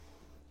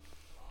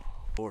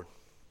Lord,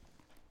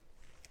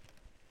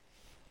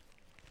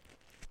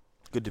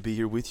 good to be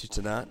here with you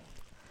tonight.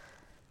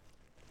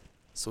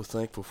 So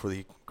thankful for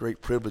the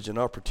great privilege and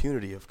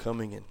opportunity of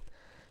coming and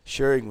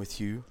sharing with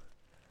you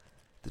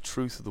the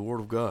truth of the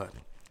Word of God.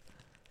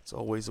 It's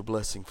always a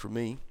blessing for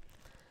me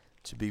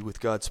to be with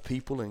God's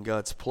people in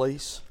God's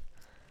place,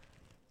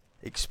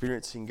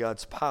 experiencing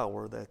God's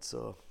power. It's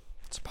a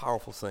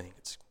powerful thing.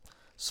 It's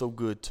so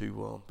good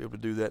to be able to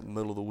do that in the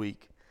middle of the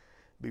week,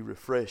 be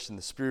refreshed in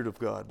the Spirit of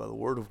God by the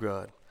Word of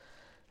God.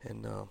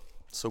 And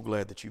so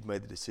glad that you've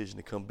made the decision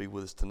to come be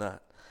with us tonight.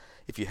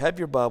 If you have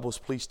your Bibles,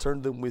 please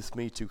turn them with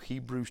me to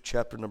Hebrews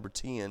chapter number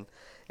 10,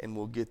 and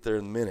we'll get there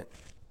in a minute.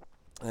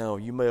 Now,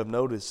 you may have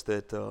noticed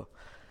that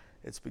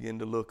it's beginning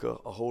to look a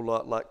whole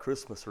lot like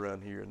Christmas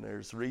around here, and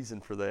there's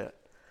reason for that.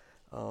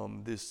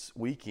 This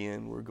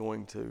weekend, we're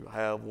going to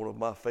have one of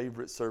my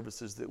favorite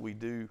services that we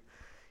do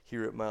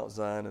here at Mount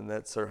Zion, and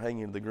that's our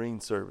Hanging of the Green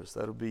service.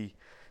 That'll be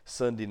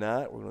Sunday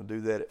night. We're going to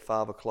do that at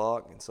 5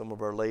 o'clock, and some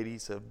of our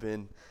ladies have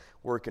been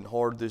working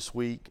hard this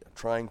week,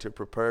 trying to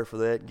prepare for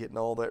that, getting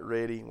all that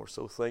ready, and we're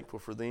so thankful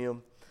for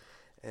them.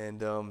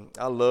 And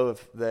I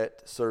love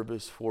that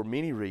service for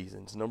many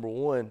reasons. Number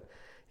one,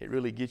 it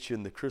really gets you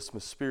in the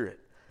Christmas spirit.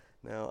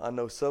 Now, I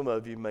know some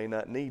of you may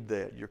not need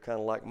that. You're kind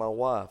of like my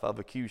wife. I've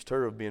accused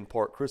her of being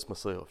part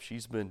Christmas elf.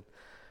 She's been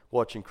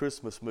watching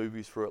Christmas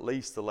movies for at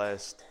least the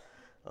last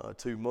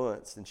 2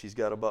 months, and she's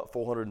got about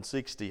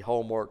 460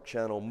 Hallmark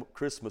Channel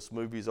Christmas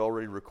movies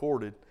already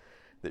recorded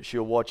that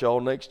she'll watch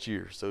all next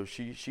year. So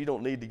she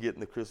don't need to get in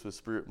the Christmas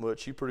spirit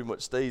much. She pretty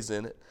much stays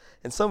in it.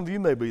 And some of you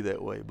may be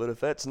that way, but if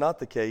that's not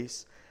the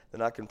case,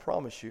 then I can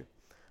promise you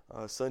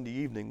Sunday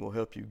evening will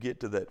help you get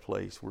to that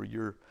place where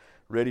you're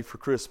ready for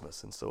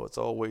Christmas. And so it's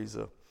always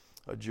a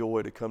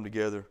joy to come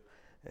together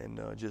and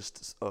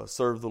just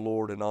serve the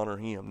Lord and honor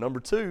Him. Number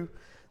two,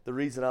 the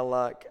reason I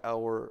like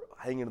our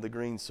Hanging of the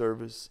Green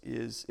service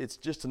is it's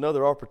just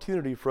another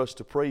opportunity for us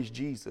to praise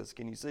Jesus.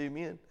 Can you say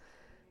amen?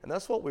 And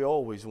that's what we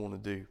always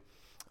want to do.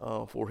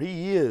 For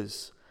He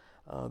is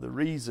the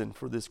reason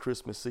for this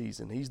Christmas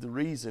season. He's the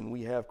reason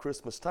we have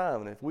Christmas time.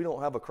 And if we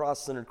don't have a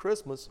Christ-centered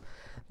Christmas,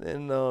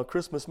 then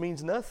Christmas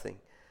means nothing.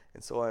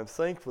 And so I'm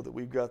thankful that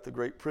we've got the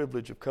great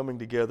privilege of coming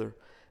together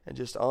and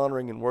just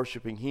honoring and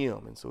worshiping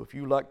Him. And so if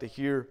you like to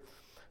hear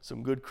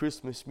some good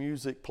Christmas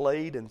music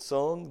played and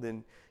sung,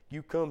 then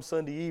you come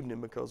Sunday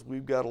evening, because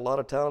we've got a lot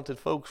of talented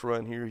folks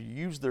around here who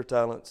use their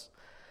talents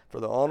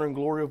for the honor and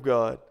glory of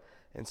God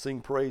and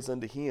sing praise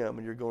unto Him,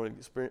 and you're going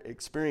to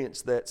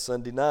experience that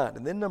Sunday night.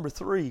 And then number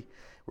three,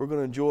 we're going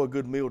to enjoy a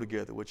good meal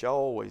together, which I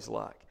always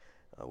like.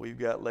 We've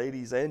got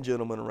ladies and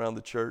gentlemen around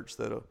the church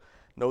that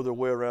know their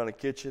way around a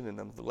kitchen, and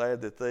I'm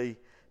glad that they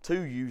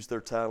too use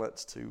their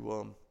talents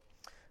to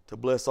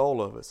bless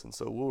all of us. And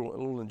so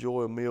we'll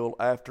enjoy a meal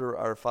after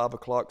our 5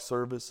 o'clock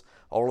service.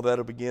 All of that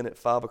will begin at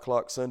 5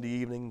 o'clock Sunday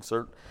evening,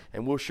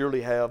 and we'll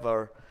surely have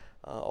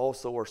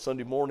also our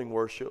Sunday morning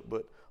worship,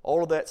 but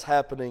all of that's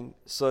happening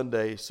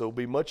Sunday, so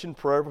be much in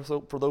prayer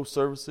for those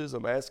services.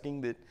 I'm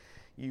asking that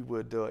you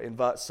would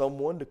invite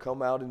someone to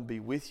come out and be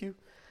with you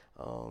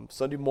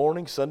Sunday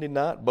morning, Sunday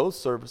night, both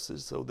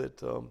services, so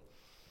that,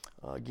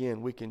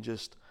 again, we can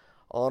just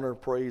honor,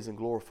 praise, and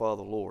glorify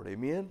the Lord.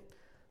 Amen?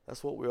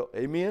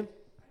 Amen?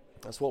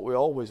 That's what we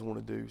always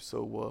want to do,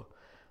 so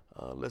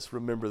let's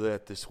remember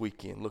that this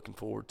weekend. Looking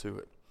forward to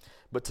it.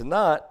 But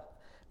tonight,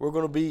 we're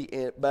going to be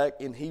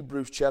back in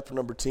Hebrews chapter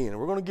number 10. And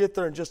we're going to get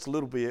there in just a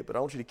little bit, but I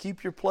want you to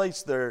keep your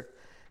place there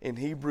in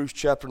Hebrews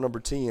chapter number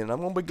 10. I'm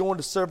going to be going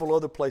to several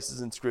other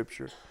places in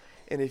Scripture.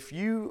 And if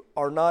you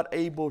are not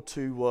able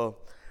to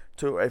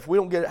if we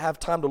don't have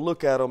time to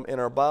look at them in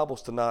our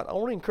Bibles tonight, I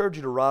want to encourage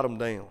you to write them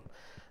down.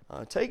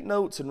 Take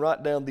notes and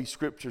write down these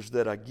Scriptures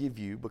that I give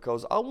you,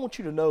 because I want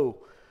you to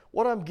know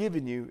what I'm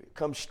giving you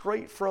comes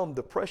straight from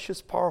the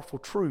precious, powerful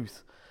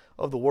truth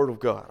of the Word of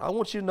God. I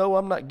want you to know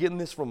I'm not getting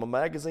this from a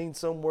magazine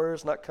somewhere.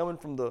 It's not coming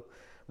from the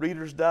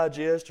Reader's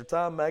Digest or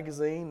Time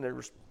Magazine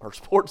or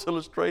Sports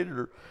Illustrated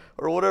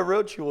or whatever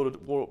else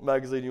what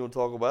magazine you want to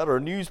talk about, or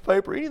a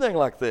newspaper, anything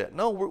like that.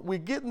 No, we're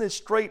getting this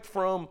straight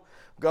from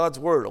God's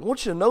Word. I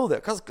want you to know that,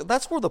 because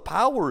that's where the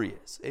power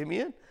is.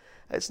 Amen?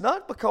 It's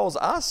not because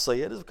I say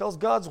it. It's because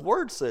God's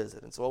Word says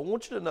it. And so I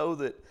want you to know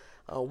that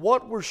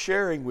what we're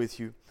sharing with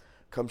you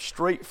comes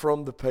straight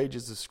from the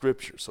pages of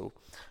Scripture. So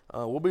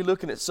we'll be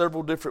looking at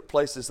several different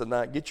places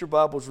tonight. Get your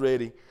Bibles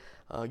ready,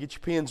 get your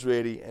pens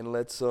ready, and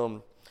let's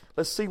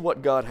see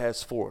what God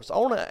has for us. I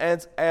want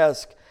to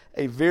ask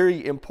a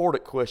very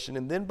important question,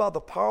 and then by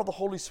the power of the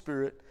Holy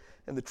Spirit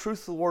and the truth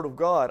of the Word of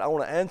God, I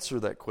want to answer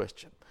that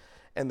question.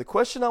 And the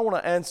question I want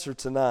to answer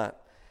tonight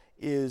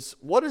is,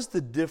 what is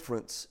the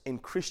difference in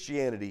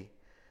Christianity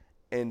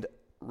and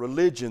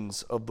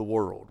religions of the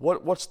world?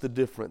 What's the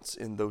difference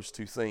in those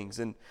two things?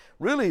 And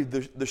really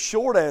the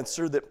short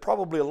answer that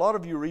probably a lot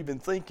of you are even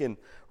thinking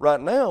right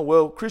now,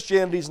 well,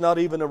 Christianity is not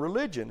even a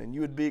religion, and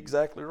you would be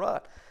exactly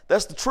right.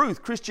 That's the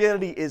truth.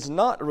 Christianity is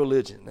not a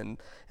religion,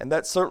 and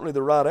that's certainly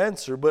the right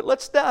answer. But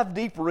let's dive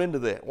deeper into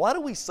that. Why do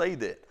we say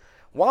that?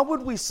 Why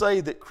would we say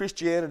that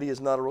Christianity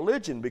is not a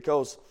religion?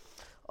 Because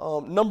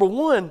number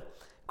one,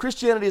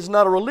 Christianity is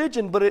not a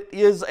religion, but it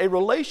is a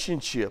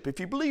relationship. If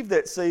you believe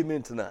that, say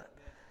amen tonight.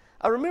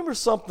 I remember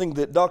something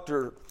that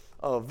Dr.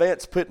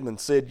 Vance Pittman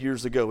said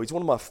years ago. He's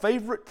one of my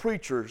favorite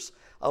preachers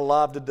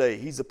alive today.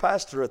 He's a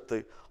pastor at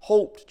the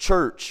Hope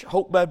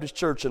Baptist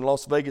Church in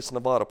Las Vegas,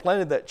 Nevada.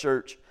 Planted that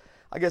church,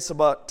 I guess,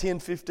 about 10,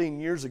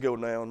 15 years ago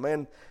now. And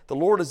man, the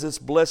Lord has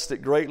just blessed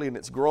it greatly, and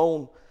it's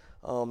grown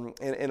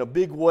in a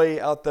big way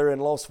out there in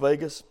Las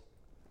Vegas.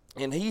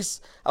 And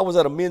I was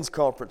at a men's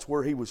conference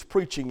where he was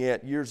preaching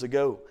at years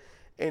ago.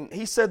 And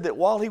he said that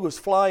while he was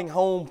flying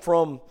home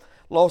from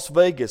Las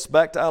Vegas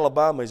back to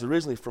Alabama, he's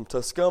originally from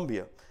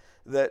Tuscumbia,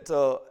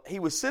 that he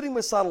was sitting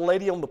beside a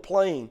lady on the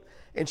plane,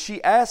 and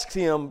she asked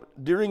him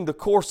during the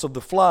course of the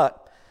flight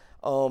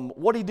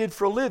what he did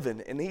for a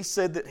living. And he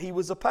said that he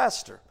was a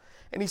pastor.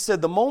 And he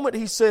said the moment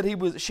he said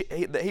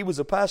that he was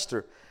a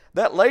pastor,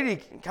 that lady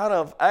kind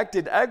of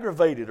acted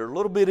aggravated or a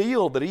little bit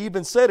ill that he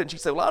even said it. And she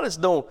said,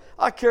 well,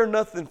 I care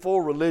nothing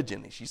for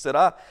religion. She said,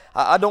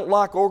 I don't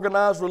like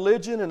organized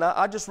religion, and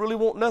I just really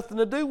want nothing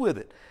to do with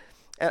it.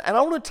 And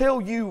I want to tell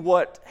you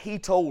what he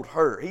told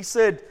her. He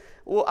said,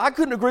 well, I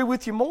couldn't agree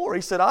with you more.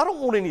 He said, I don't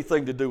want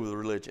anything to do with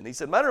religion. He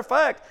said, matter of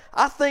fact,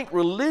 I think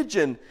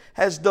religion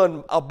has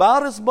done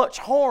about as much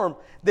harm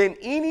than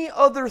any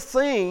other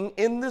thing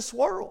in this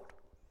world.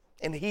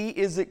 And he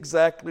is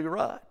exactly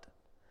right.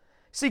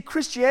 See,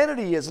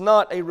 Christianity is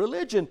not a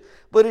religion,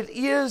 but it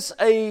is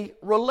a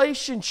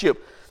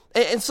relationship.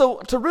 And so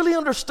to really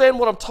understand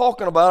what I'm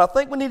talking about, I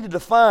think we need to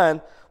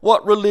define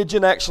what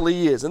religion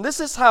actually is. And this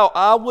is how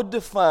I would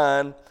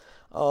define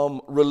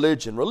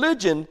religion.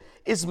 Religion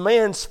is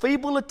man's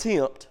feeble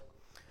attempt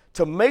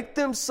to make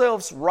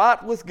themselves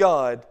right with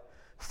God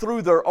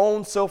through their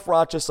own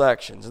self-righteous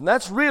actions. And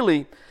that's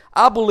really,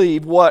 I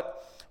believe,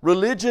 what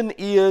religion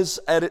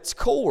is at its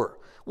core.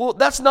 Well,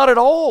 that's not at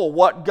all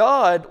what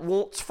God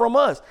wants from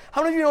us.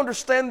 How many of you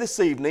understand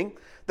this evening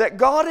that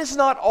God is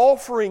not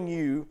offering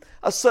you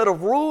a set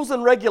of rules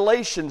and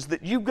regulations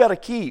that you've got to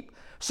keep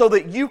so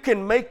that you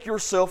can make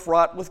yourself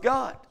right with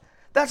God?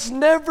 That's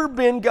never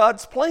been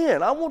God's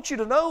plan. I want you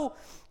to know,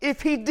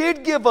 if He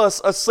did give us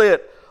a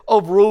set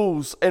of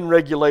rules and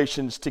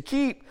regulations to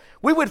keep,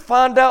 we would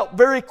find out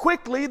very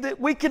quickly that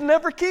we can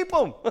never keep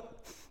them.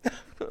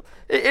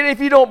 And if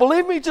you don't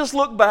believe me, just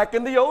look back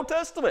in the Old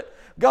Testament.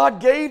 God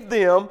gave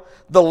them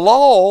the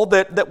law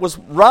that was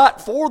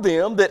right for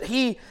them, that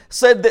He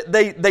said that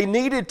they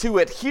needed to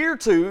adhere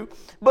to.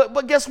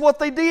 But guess what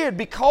they did?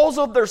 Because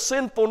of their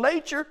sinful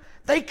nature,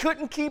 they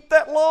couldn't keep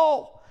that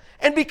law.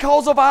 And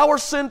because of our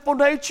sinful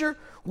nature,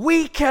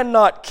 we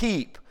cannot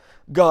keep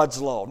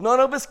God's law. None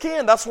of us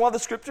can. That's why the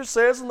Scripture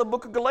says in the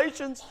book of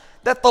Galatians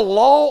that the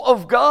law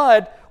of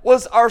God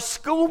was our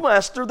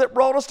schoolmaster that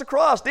brought us to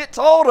Christ. It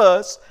taught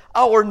us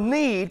our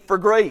need for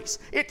grace.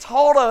 It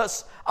taught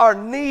us our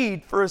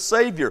need for a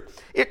Savior.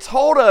 It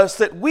taught us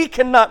that we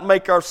cannot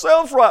make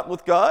ourselves right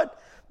with God,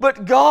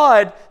 but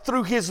God,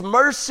 through His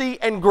mercy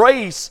and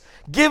grace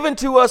given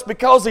to us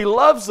because He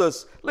loves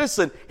us,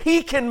 listen,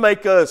 He can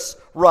make us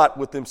right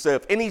with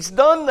Himself. And He's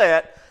done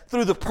that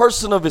through the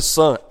person of His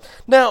Son.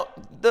 Now,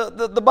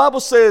 the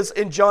Bible says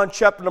in John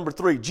chapter number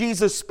 3,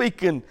 Jesus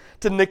speaking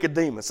to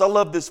Nicodemus. I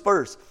love this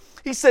verse.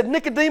 He said,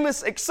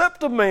 Nicodemus,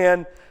 except a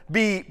man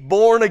be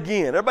born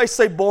again. Everybody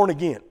say born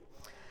again.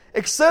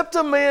 Except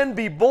a man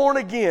be born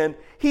again,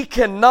 he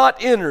cannot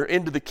enter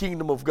into the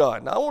kingdom of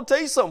God. Now, I want to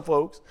tell you something,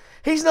 folks.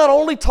 He's not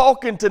only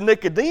talking to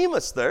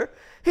Nicodemus there.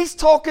 He's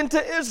talking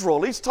to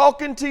Israel. He's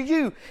talking to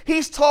you.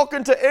 He's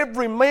talking to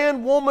every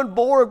man, woman,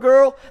 boy, or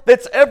girl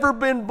that's ever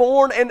been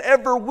born and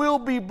ever will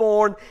be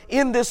born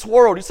in this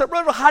world. You said,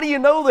 brother, how do you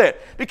know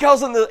that?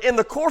 Because in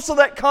the course of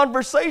that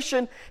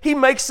conversation, he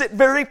makes it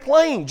very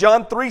plain.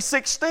 John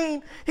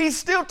 3:16, he's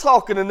still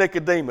talking to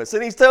Nicodemus,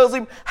 and he tells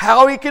him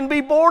how he can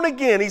be born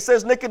again. He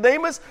says,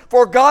 Nicodemus,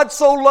 for God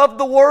so loved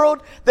the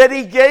world that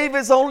He gave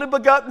His only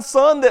begotten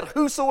Son, that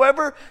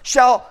whosoever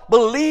shall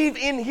believe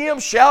in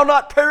Him shall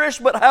not perish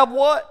but have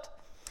what?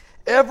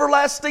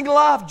 Everlasting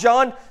life.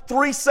 John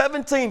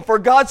 3:17, for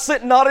God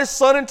sent not His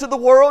Son into the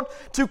world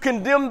to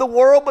condemn the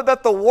world, but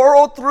that the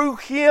world through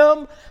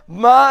Him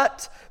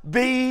might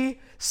be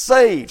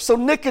saved. So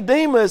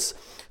Nicodemus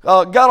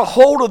got a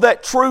hold of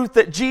that truth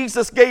that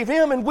Jesus gave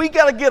him, and we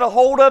got to get a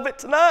hold of it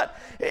tonight.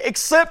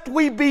 Except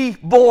we be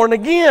born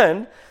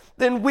again,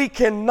 then we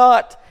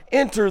cannot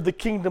enter the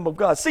kingdom of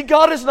God. See,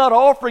 God is not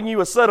offering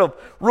you a set of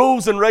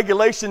rules and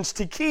regulations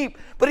to keep,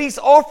 but He's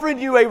offering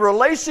you a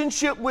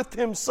relationship with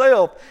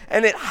Himself.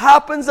 And it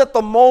happens at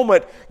the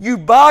moment you,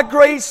 by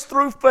grace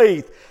through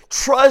faith,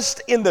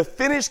 trust in the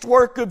finished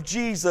work of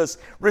Jesus,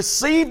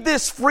 receive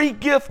this free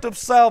gift of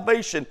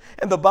salvation.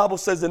 And the Bible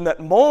says in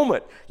that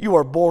moment, you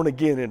are born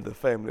again into the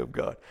family of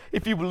God.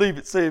 If you believe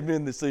it, say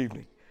amen this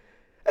evening.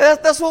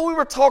 That's what we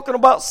were talking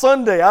about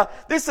Sunday.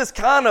 This is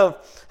I'm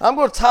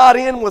going to tie it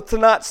in with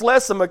tonight's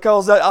lesson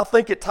because I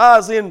think it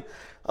ties in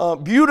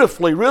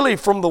beautifully, really,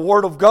 from the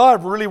Word of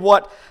God, really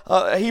what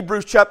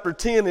Hebrews chapter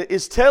 10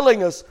 is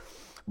telling us.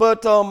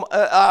 But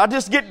I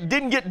just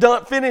didn't get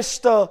done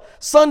finished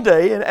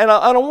Sunday, and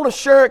I want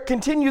to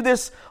continue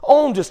this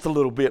on just a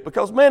little bit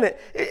because, man,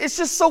 it's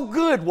just so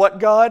good what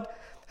God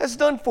has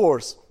done for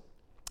us.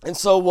 And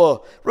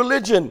so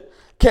religion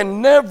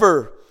can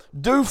never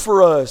do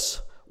for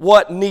us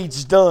what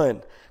needs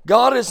done.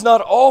 God is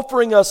not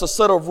offering us a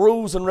set of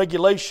rules and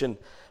regulation,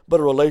 but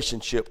a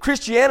relationship.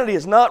 Christianity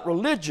is not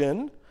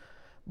religion,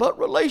 but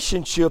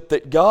relationship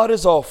that God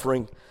is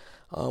offering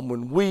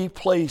when we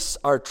place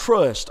our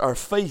trust, our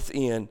faith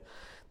in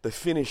the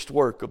finished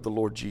work of the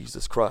Lord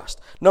Jesus Christ.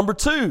 Number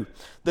two,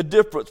 the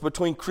difference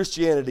between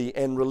Christianity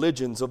and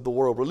religions of the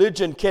world.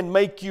 Religion can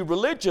make you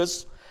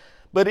religious,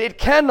 but it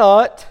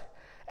cannot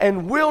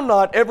and will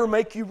not ever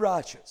make you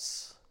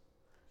righteous.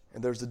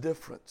 And there's a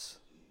difference.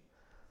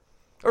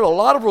 There are a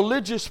lot of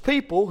religious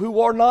people who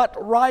are not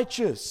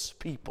righteous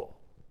people.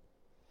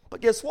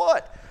 But guess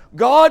what?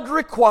 God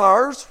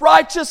requires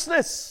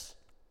righteousness.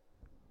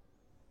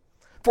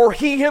 For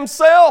He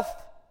Himself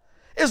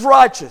is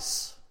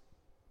righteous.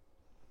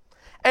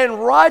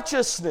 And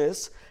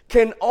righteousness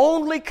can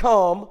only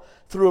come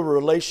through a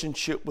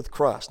relationship with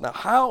Christ. Now,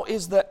 how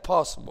is that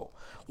possible?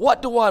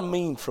 What do I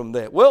mean from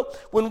that? Well,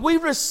 when we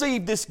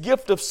receive this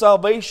gift of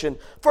salvation,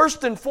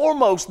 first and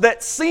foremost,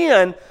 that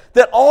sin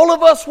that all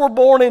of us were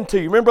born into.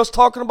 You remember us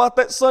talking about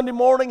that Sunday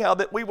morning, how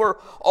that we were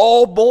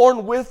all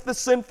born with the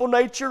sinful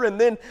nature,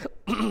 and then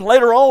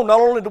later on,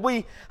 not only do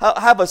we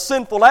have a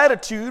sinful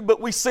attitude,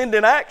 but we sinned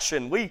in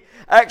action. We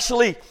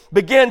actually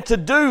began to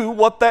do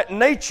what that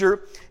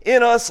nature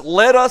in us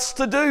led us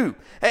to do.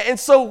 And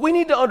so we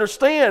need to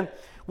understand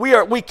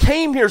we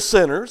came here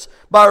sinners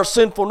by our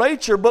sinful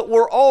nature, but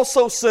we're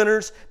also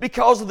sinners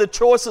because of the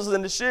choices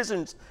and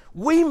decisions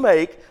we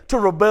make to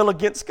rebel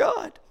against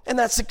God. And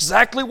that's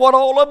exactly what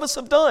all of us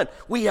have done.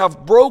 We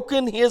have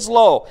broken His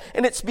law.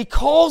 And it's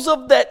because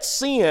of that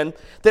sin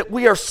that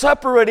we are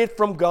separated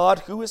from God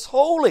who is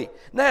holy.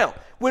 Now,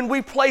 when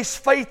we place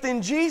faith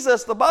in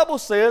Jesus, the Bible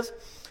says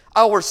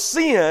our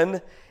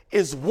sin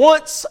is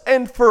once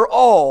and for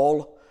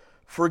all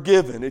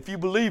forgiven. If you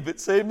believe it,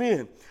 say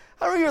amen.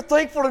 How are you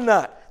thankful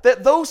tonight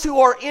that those who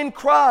are in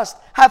Christ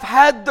have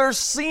had their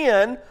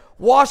sin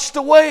washed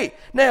away?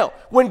 Now,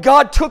 when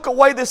God took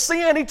away the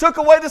sin, He took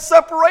away the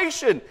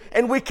separation,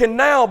 and we can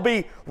now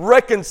be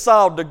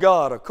reconciled to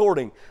God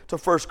according to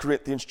 1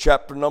 Corinthians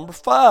chapter number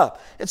 5.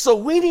 And so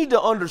we need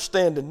to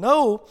understand and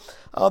know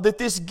that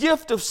this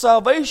gift of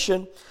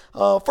salvation,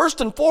 first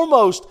and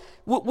foremost,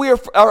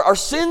 our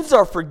sins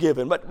are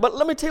forgiven. But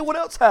let me tell you what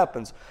else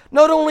happens.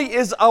 Not only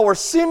is our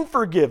sin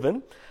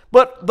forgiven,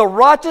 but the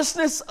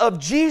righteousness of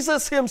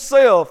Jesus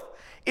Himself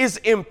is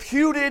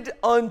imputed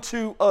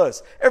unto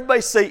us. Everybody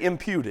say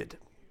imputed.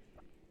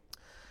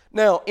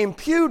 Now,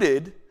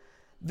 imputed,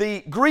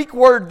 the Greek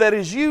word that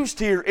is used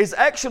here is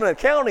actually an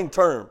accounting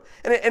term.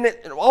 And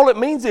all it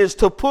means is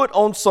to put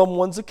on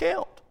someone's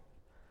account.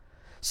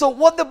 So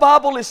what the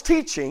Bible is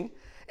teaching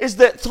is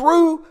that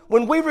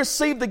when we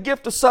receive the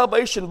gift of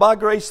salvation by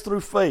grace through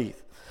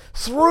faith,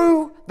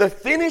 through the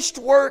finished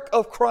work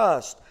of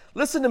Christ,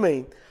 listen to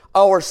me,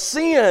 our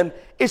sin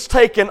is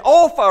taken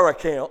off our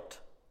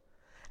account,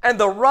 and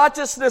the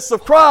righteousness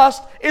of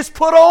Christ is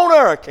put on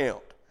our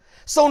account.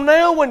 So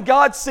now when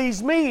God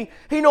sees me,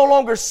 He no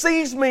longer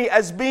sees me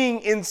as being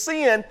in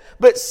sin,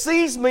 but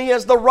sees me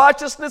as the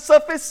righteousness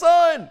of His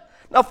Son.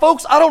 Now,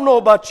 folks, I don't know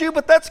about you,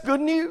 but that's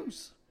good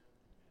news.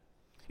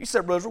 You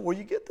said, Brother, where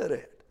you get that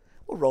at?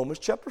 Well, Romans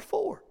chapter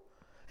 4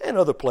 and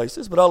other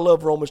places, but I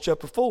love Romans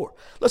chapter 4.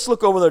 Let's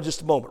look over there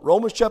just a moment.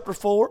 Romans chapter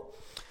 4.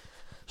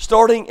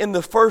 Starting in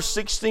the first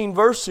 16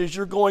 verses,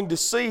 you're going to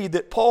see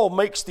that Paul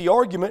makes the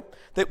argument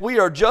that we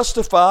are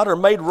justified or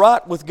made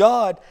right with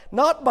God,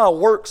 not by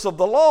works of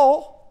the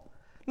law,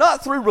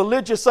 not through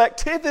religious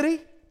activity,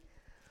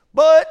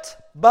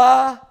 but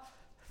by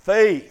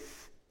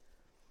faith.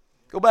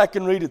 Go back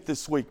and read it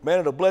this week, man.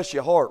 It'll bless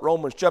your heart.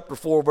 Romans chapter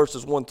 4,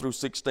 verses 1 through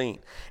 16.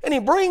 And he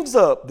brings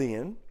up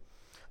then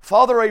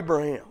Father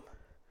Abraham.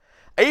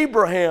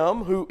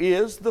 Abraham, who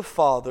is the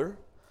father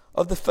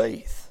of the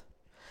faith.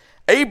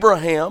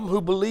 Abraham, who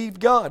believed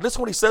God.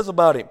 Listen what he says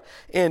about him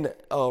in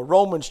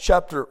Romans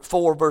chapter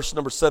 4, verse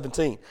number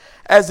 17.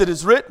 As it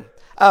is written,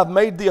 I have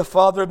made thee a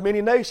father of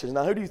many nations.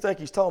 Now, who do you think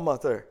he's talking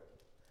about there?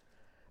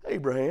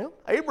 Abraham.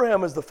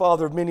 Abraham is the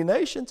father of many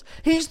nations.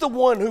 He's the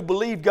one who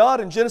believed God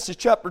in Genesis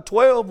chapter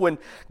 12 when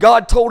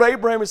God told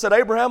Abraham, He said,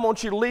 Abraham, I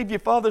want you to leave your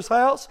father's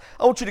house.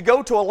 I want you to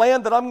go to a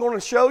land that I'm going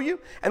to show you.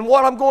 And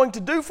what I'm going to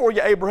do for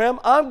you, Abraham,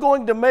 I'm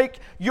going to make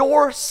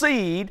your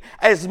seed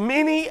as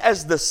many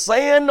as the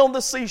sand on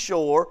the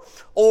seashore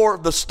or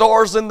the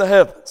stars in the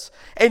heavens.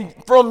 And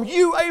from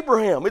you,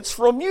 Abraham, it's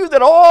from you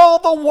that all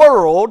the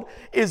world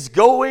is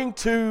going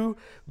to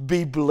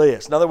be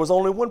blessed. Now, there was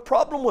only one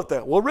problem with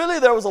that. Well, really,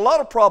 there was a lot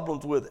of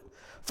problems with it.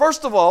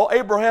 First of all,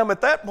 Abraham, at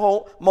that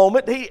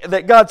moment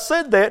that God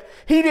said that,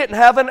 he didn't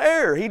have an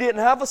heir. He didn't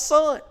have a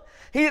son.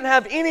 He didn't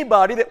have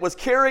anybody that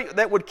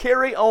would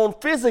carry on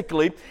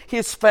physically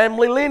his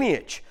family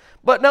lineage.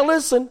 But now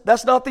listen,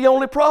 that's not the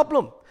only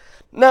problem.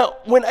 Now,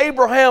 when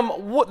Abraham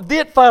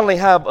did finally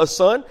have a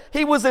son,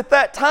 he was at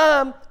that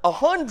time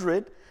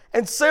 100,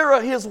 and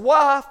Sarah, his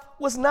wife,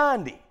 was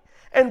 90.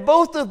 And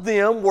both of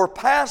them were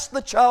past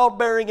the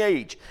childbearing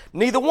age.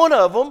 Neither one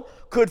of them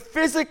could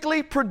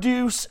physically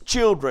produce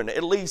children.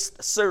 At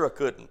least Sarah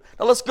couldn't.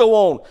 Now let's go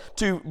on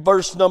to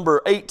verse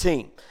number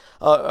 18.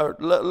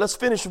 Let's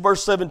finish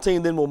verse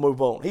 17, then we'll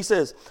move on. He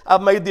says,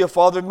 I've made thee a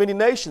father of many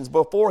nations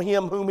before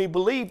him whom he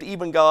believed,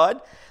 even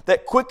God,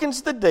 that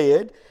quickens the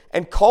dead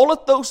and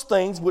calleth those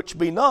things which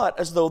be not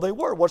as though they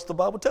were. What's the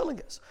Bible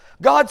telling us?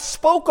 God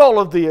spoke all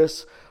of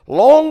this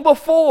long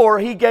before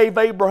he gave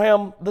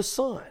Abraham the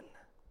son.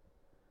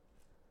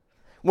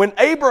 When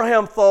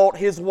Abraham thought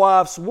his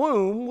wife's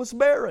womb was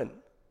barren.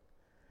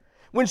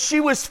 When she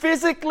was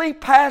physically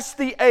past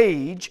the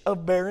age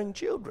of bearing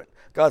children.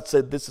 God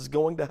said this is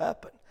going to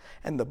happen.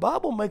 And the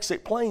Bible makes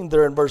it plain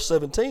there in verse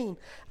 17.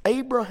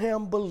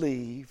 Abraham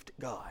believed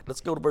God. Let's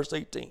go to verse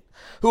 18.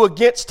 Who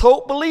against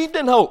hope believed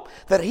in hope,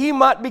 that he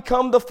might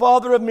become the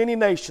father of many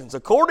nations.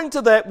 According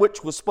to that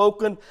which was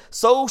spoken,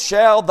 so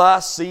shall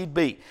thy seed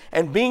be.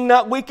 And being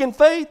not weak in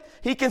faith,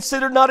 he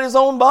considered not his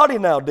own body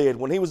now dead,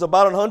 when he was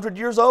about 100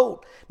 years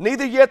old,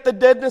 neither yet the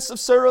deadness of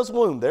Sarah's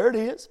womb. There it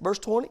is, verse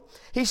 20.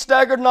 He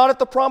staggered not at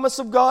the promise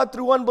of God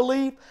through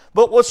unbelief,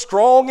 but was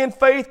strong in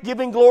faith,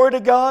 giving glory to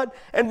God,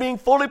 and being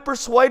fully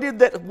persuaded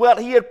that what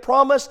he had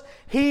promised,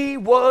 he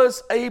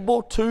was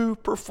able to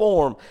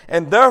perform.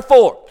 And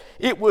therefore,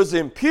 it was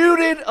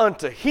imputed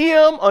unto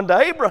him, unto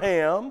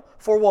Abraham,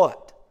 for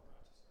what?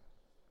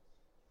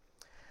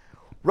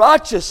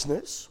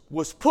 Righteousness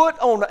was put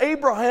on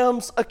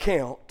Abraham's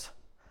account,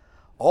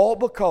 all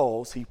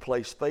because he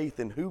placed faith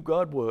in who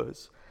God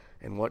was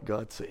and what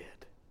God said.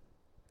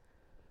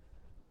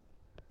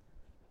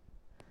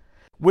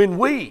 When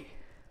we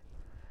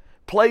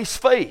place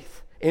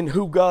faith in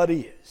who God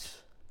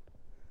is,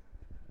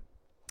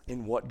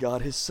 in what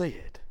God has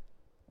said.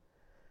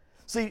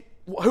 See,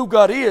 who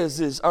God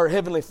is our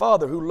Heavenly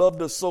Father who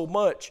loved us so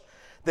much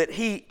that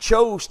He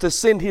chose to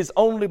send His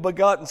only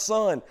begotten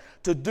Son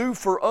to do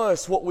for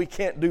us what we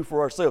can't do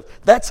for ourselves.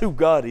 That's who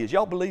God is.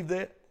 Y'all believe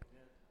that?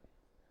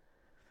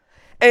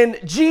 And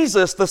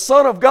Jesus, the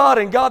Son of God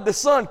and God the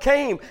Son,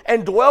 came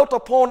and dwelt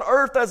upon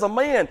earth as a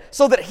man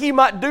so that He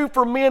might do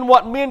for men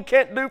what men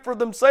can't do for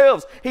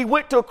themselves. He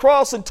went to a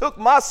cross and took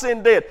my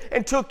sin debt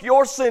and took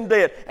your sin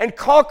debt and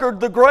conquered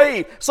the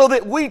grave so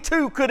that we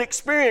too could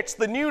experience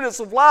the newness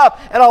of life.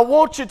 And I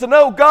want you to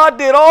know God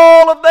did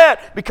all of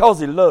that because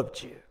He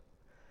loved you.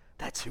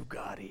 That's who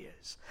God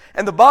is.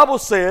 And the Bible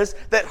says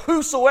that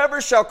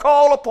whosoever shall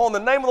call upon the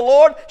name of the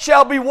Lord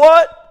shall be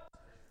what?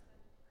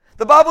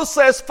 The Bible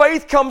says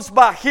faith comes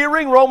by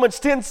hearing, Romans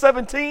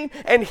 10:17,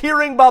 and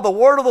hearing by the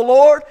word of the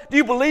Lord. Do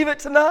you believe it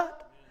tonight?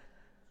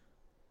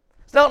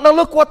 Now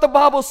look what the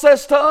Bible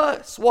says to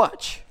us.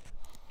 Watch.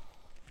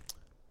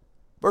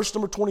 Verse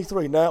number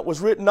 23. Now it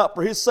was written not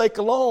for his sake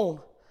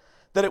alone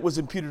that it was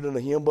imputed unto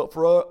him, but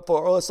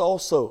for us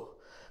also,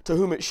 to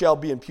whom it shall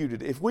be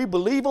imputed. If we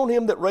believe on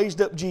him that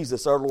raised up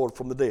Jesus, our Lord,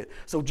 from the dead.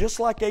 So just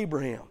like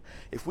Abraham,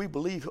 if we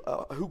believe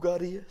who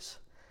God is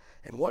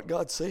and what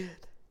God said,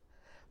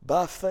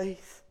 by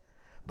faith,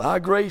 by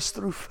grace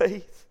through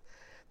faith,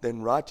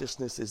 then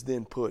righteousness is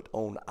then put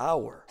on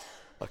our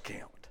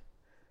account.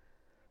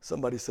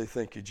 Somebody say,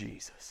 thank you,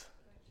 Jesus.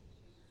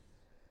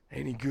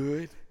 Ain't He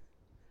good?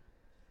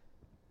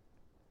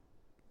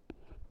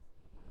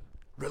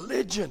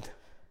 Religion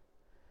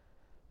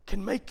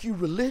can make you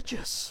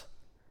religious.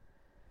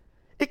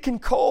 It can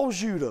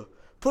cause you to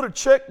put a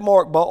check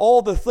mark by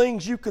all the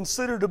things you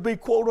consider to be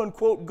quote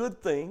unquote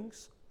good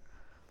things.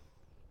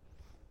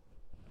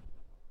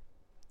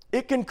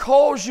 It can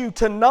cause you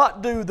to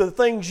not do the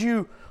things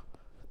you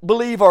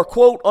believe are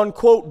quote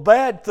unquote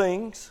bad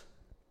things.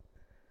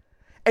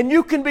 And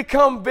you can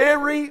become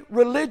very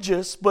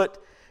religious,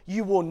 but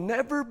you will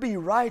never be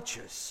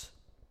righteous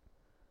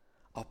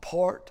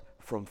apart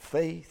from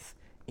faith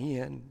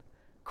in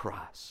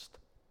Christ.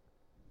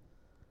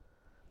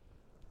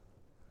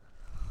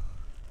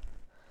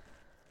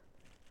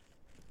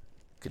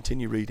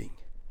 Continue reading.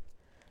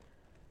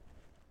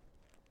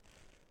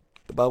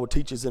 The Bible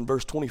teaches in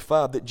verse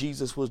 25 that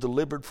Jesus was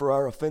delivered for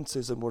our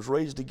offenses and was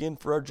raised again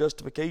for our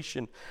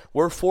justification.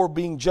 Wherefore,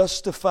 being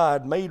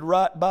justified, made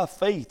right by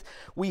faith,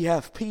 we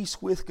have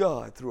peace with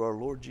God through our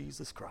Lord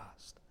Jesus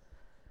Christ.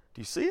 Do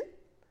you see it?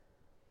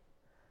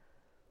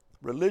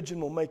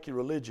 Religion will make you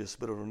religious,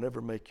 but it will never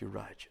make you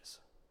righteous.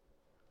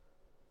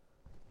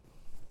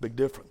 Big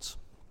difference.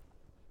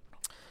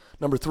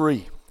 Number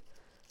 3,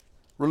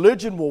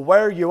 religion will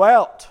wear you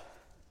out,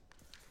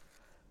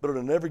 but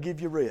it'll never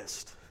give you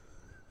rest.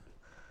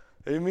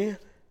 Amen?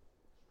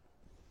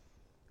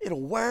 It'll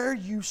wear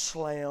you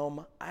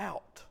slam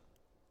out.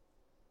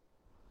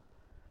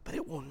 But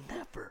it will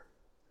never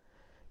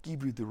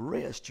give you the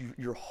rest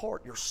your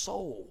heart, your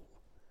soul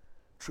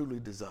truly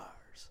desires.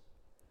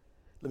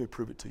 Let me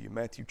prove it to you.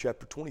 Matthew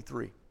chapter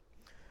 23.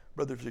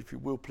 Brothers, if you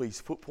will,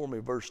 please put for me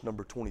verse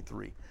number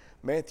 23.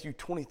 Matthew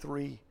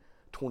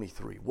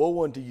 23:23.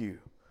 Woe unto you,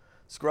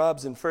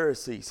 scribes and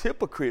Pharisees,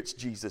 hypocrites,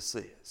 Jesus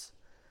says.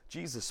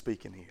 Jesus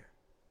speaking here.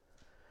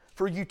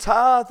 For you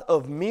tithe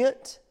of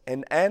mint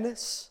and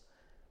anise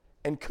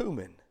and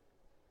cumin,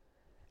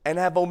 and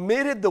have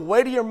omitted the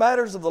weightier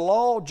matters of the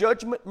law,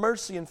 judgment,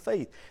 mercy, and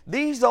faith.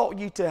 These ought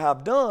you to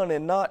have done,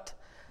 and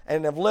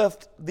have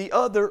left the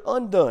other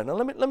undone. Now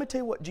let me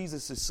tell you what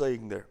Jesus is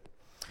saying there.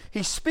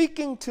 He's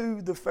speaking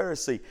to the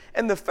Pharisee,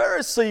 and the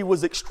Pharisee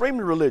was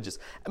extremely religious.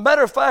 As a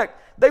matter of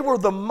fact, they were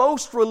the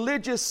most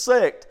religious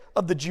sect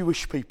of the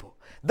Jewish people.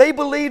 They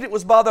believed it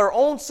was by their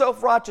own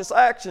self-righteous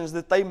actions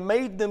that they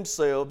made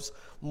themselves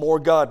more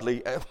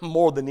godly,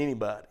 more than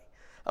anybody.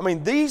 I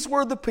mean, these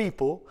were the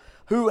people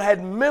who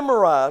had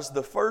memorized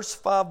the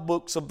first 5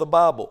 books of the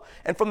Bible.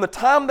 And from the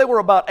time they were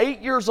about 8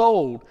 years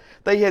old,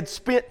 they had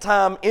spent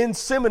time in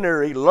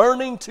seminary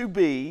learning to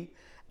be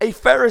a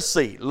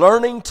Pharisee,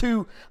 learning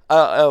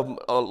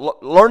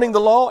the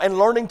law and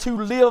learning to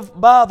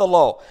live by the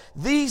law.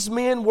 These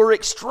men were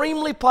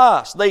extremely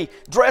pious. They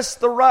dressed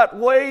the right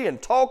way and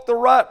talked the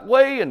right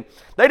way, and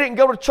they didn't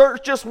go to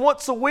church just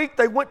once a week.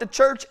 They went to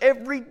church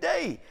every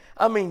day.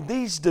 I mean,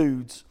 these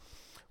dudes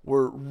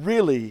were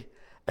really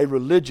a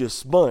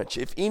religious bunch,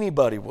 if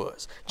anybody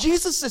was.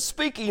 Jesus is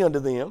speaking unto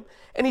them,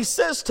 and he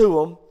says to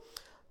them,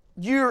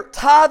 you're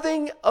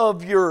tithing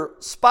of your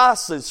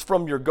spices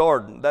from your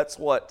garden. That's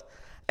what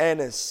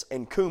anise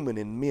and cumin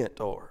and mint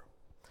are.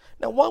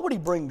 Now, why would he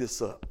bring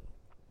this up?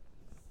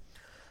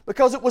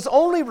 Because it was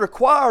only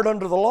required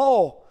under the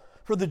law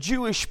for the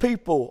Jewish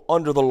people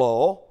under the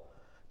law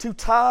to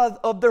tithe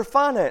of their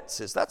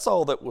finances. That's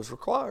all that was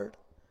required.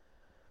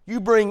 You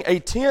bring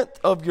 1/10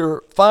 of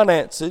your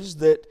finances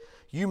that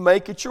you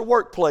make at your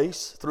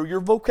workplace through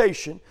your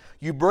vocation.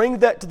 You bring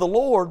that to the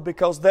Lord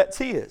because that's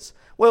His.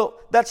 Well,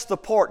 that's the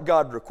part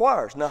God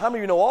requires. Now, how many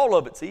of you know all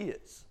of it's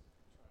His?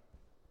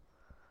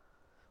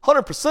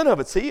 100%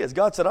 of it's His.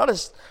 God said, I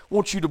just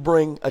want you to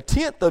bring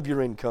 1/10 of your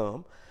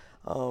income.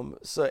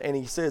 And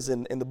He says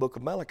in the book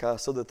of Malachi,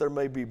 so that there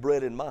may be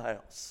bread in my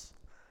house.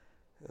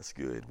 That's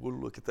good. We'll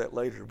look at that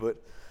later.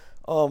 But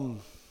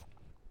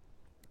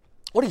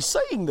what He's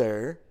saying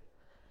there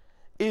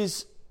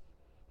is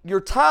you're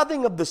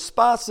tithing of the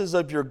spices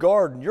of your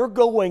garden. You're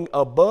going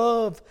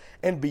above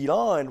and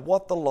beyond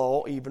what the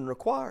law even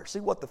requires. See,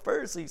 what the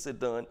Pharisees had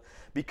done,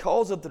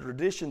 because of the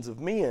traditions of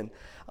men,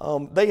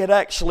 they had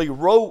actually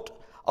wrote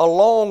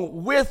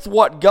along with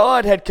what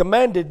God had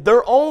commanded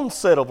their own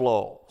set of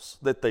laws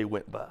that they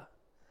went by,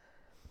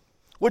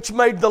 which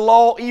made the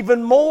law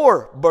even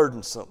more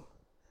burdensome.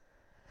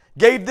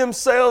 Gave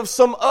themselves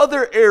some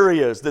other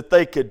areas that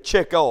they could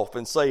check off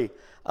and say,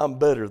 I'm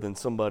better than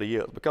somebody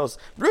else. Because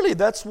really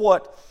that's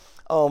what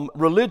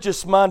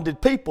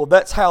religious-minded people,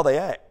 that's how they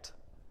act.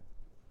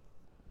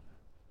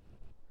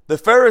 The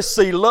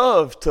Pharisee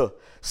loved to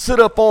sit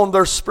up on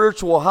their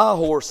spiritual high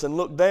horse and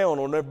look down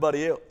on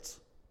everybody else.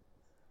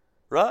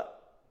 Right?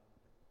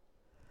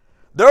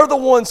 They're the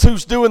ones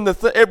who's doing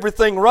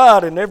everything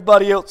right and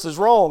everybody else is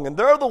wrong. And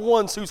they're the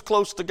ones who's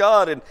close to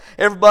God and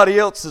everybody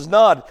else is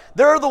not.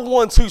 They're the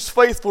ones who's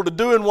faithful to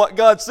doing what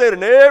God said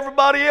and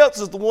everybody else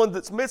is the one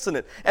that's missing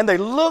it. And they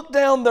look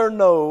down their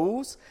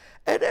nose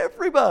at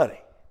everybody.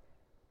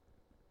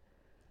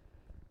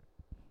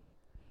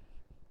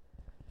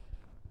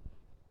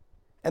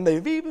 And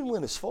they've even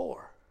went as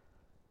far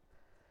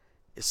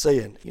as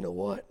saying, you know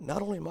what?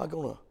 Not only am I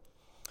going to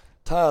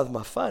tithe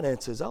my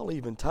finances, I'll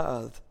even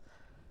tithe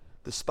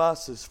the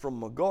spices from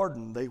my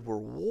garden. They were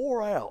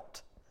wore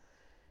out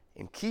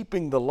in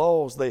keeping the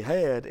laws they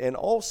had and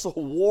also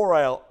wore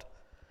out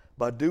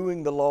by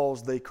doing the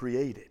laws they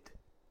created.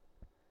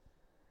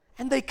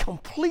 And they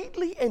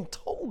completely and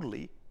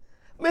totally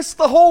missed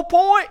the whole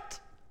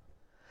point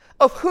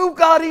of who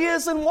God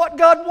is and what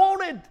God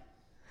wanted.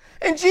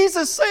 And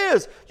Jesus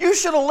says, you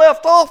should have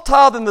left off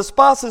tithing the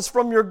spices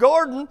from your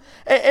garden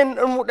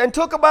and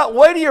took about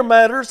weightier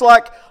matters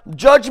like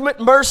judgment,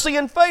 mercy,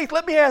 and faith.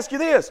 Let me ask you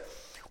this.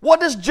 What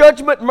does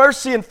judgment,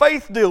 mercy, and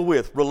faith deal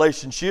with?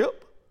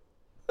 Relationship.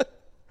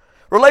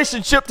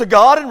 Relationship to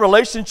God and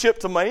relationship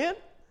to man.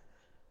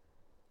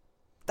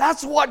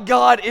 That's what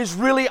God is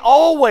really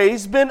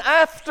always been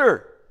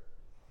after.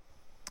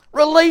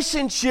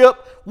 Relationship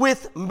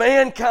with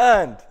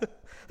mankind.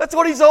 That's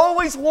what He's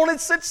always wanted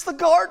since the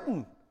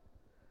garden.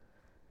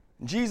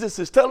 Jesus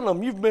is telling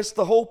them, you've missed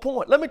the whole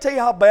point. Let me tell you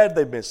how bad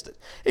they missed it.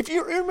 If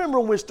you remember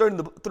when we studied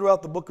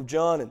throughout the book of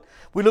John, and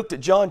we looked at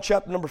John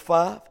chapter number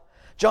 5.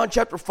 John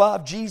chapter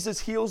 5, Jesus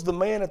heals the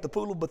man at the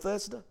pool of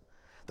Bethesda.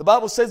 The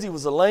Bible says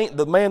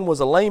the man was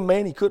a lame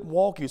man. He couldn't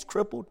walk. He was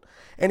crippled.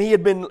 And he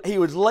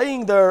was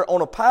laying there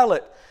on a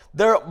pallet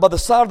there by the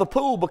side of the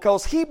pool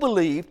because he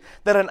believed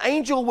that an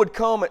angel would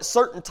come at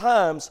certain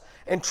times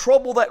and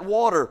trouble that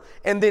water,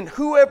 and then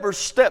whoever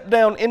stepped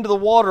down into the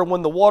water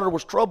when the water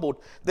was troubled,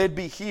 they'd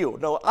be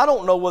healed. Now, I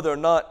don't know whether or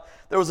not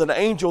there was an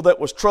angel that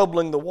was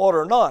troubling the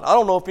water or not. I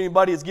don't know if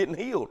anybody is getting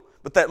healed,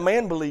 but that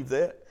man believed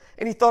that,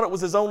 and he thought it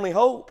was his only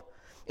hope.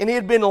 And he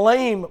had been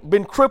lame,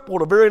 been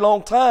crippled a very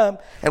long time,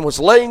 and was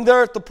laying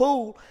there at the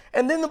pool.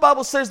 And then the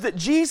Bible says that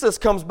Jesus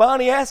comes by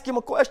and He asks him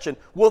a question,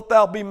 wilt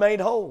thou be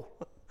made whole?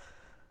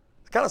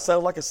 It kind of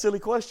sounds like a silly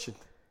question.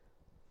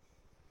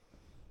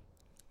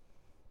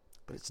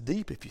 But it's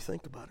deep if you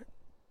think about it.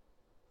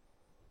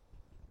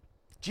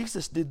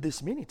 Jesus did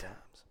this many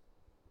times.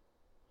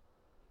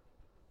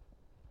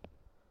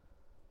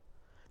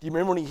 Do you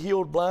remember when he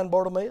healed blind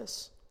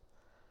Bartimaeus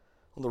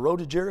on the road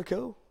to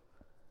Jericho?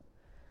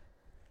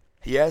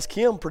 He asked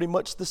him pretty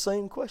much the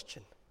same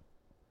question.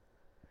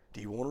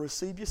 Do you want to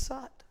receive your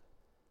sight?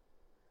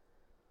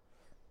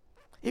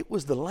 It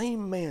was the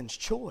lame man's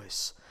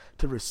choice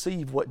to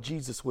receive what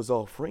Jesus was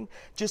offering,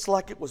 just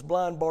like it was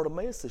blind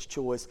Bartimaeus'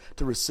 choice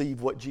to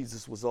receive what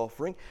Jesus was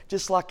offering,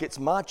 just like it's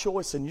my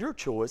choice and your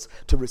choice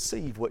to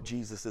receive what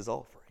Jesus is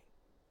offering.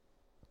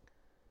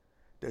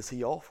 Does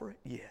he offer it?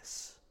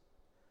 Yes.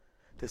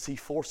 Does he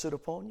force it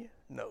upon you?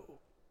 No.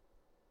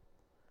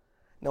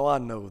 Now I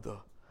know the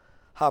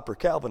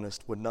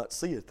hyper-Calvinist would not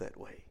see it that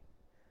way.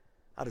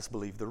 I just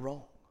believe they're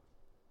wrong.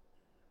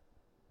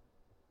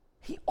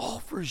 He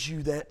offers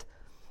you that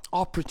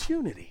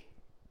opportunity.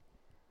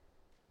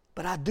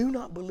 But I do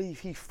not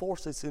believe he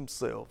forces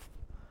himself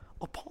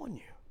upon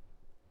you.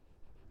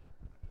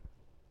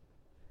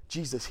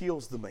 Jesus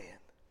heals the man.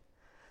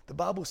 The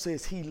Bible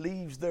says he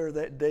leaves there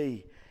that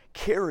day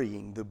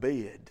carrying the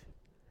bed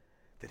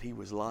that he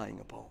was lying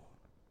upon.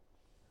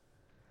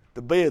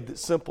 The bed that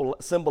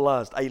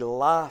symbolized a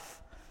life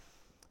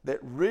that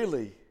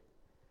really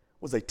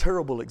was a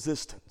terrible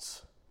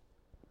existence.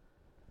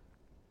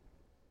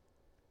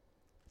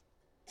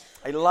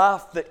 A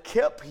life that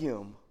kept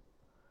him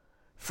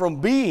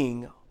from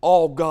being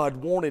all God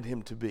wanted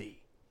him to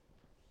be.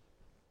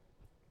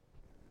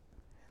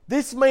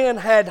 This man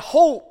had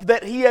hope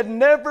that he had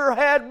never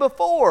had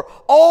before,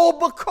 all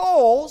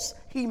because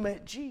he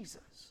met Jesus.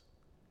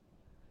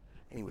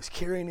 And he was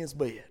carrying his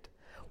bed.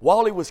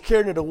 While he was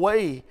carrying it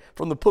away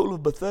from the pool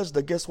of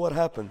Bethesda, guess what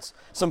happens?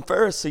 Some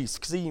Pharisees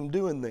see him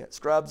doing that,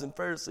 scribes and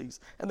Pharisees,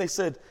 and they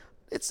said,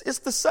 it's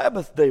the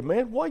Sabbath day,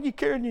 man. Why are you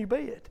carrying your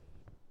bed?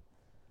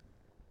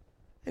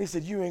 And he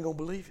said, you ain't going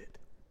to believe it.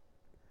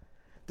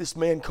 This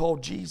man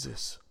called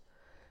Jesus,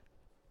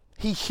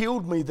 he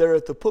healed me there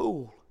at the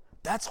pool.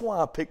 That's why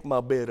I picked my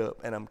bed up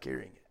and I'm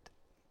carrying it.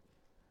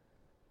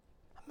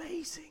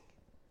 Amazing.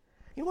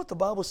 You know what the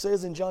Bible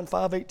says in John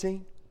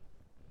 5:18?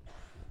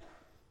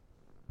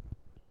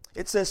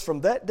 It says, from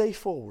that day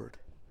forward,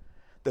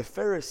 the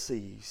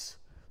Pharisees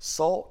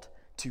sought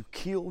to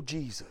kill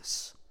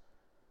Jesus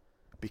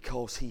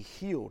because he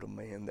healed a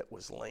man that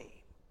was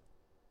lame.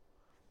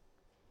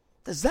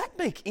 Does that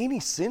make any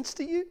sense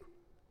to you?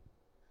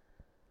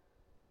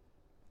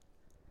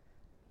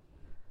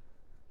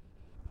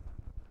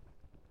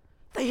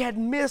 They had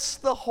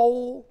missed the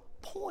whole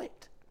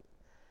point.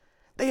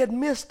 They had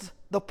missed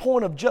the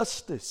point of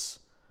justice,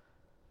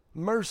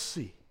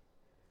 mercy,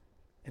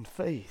 and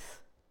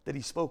faith that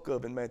he spoke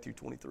of in Matthew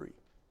 23.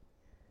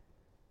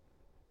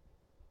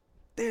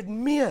 They had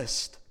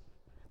missed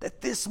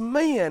that this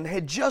man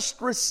had just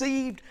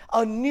received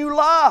a new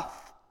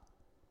life,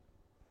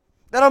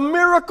 that a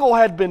miracle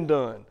had been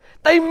done.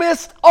 They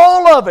missed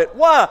all of it.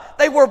 Why?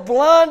 They were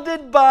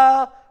blinded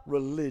by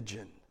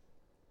religion.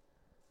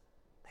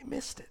 They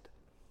missed it.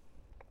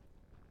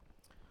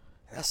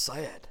 That's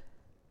sad.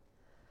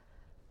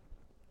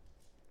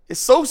 It's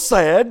so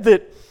sad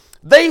that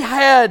they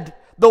had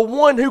the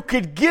one who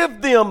could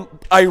give them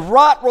a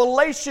right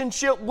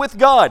relationship with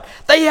God.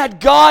 They had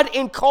God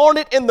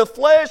incarnate in the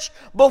flesh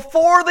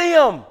before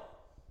them.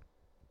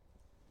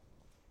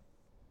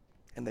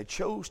 And they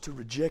chose to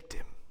reject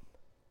him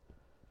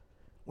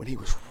when he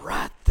was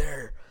right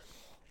there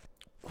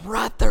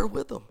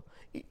with them.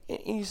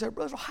 And you say,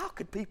 brother, how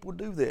could people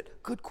do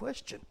that? Good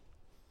question.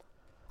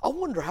 I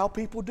wonder how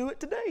people do it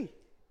today.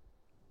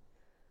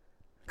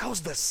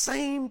 Because the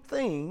same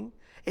thing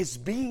is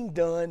being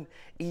done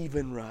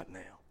even right now.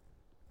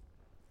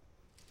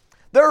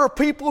 There are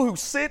people who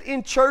sit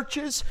in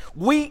churches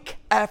week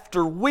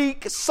after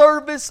week,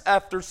 service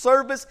after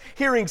service,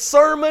 hearing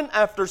sermon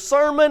after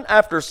sermon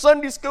after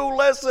Sunday school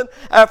lesson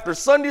after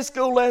Sunday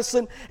school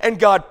lesson, and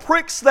God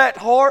pricks that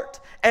heart,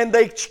 and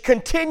they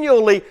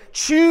continually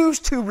choose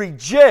to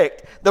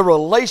reject the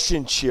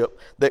relationship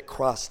that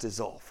Christ is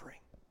offering.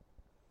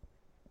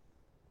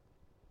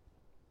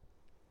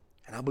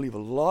 And I believe a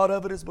lot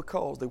of it is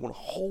because they want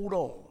to hold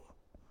on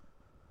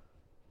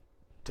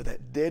to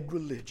that dead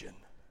religion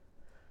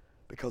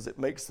because it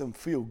makes them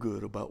feel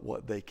good about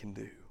what they can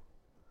do.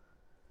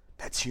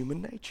 That's human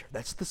nature.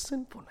 That's the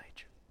sinful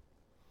nature.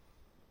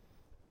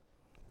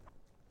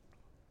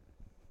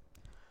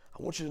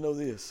 I want you to know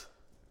this.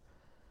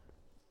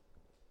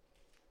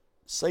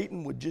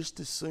 Satan would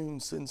just as soon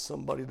send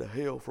somebody to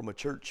hell from a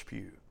church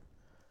pew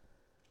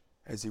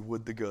as he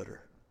would the gutter.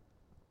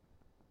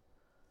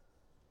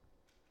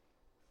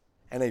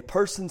 And a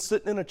person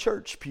sitting in a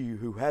church pew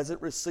who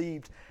hasn't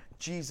received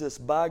Jesus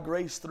by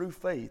grace through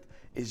faith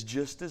is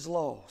just as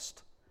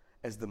lost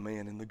as the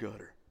man in the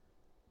gutter.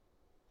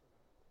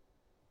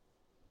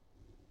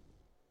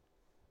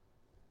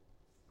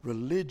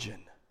 Religion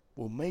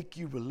will make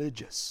you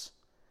religious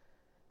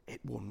it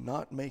will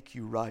not make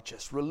you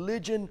righteous.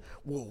 Religion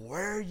will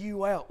wear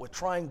you out with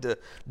trying to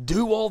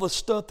do all the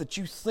stuff that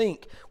you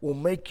think will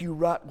make you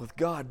right with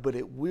God, but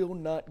it will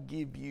not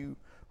give you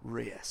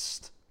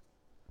rest.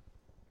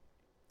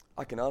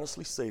 I can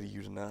honestly say to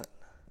you tonight,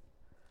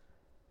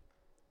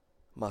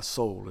 my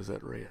soul is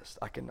at rest.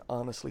 I can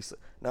honestly say.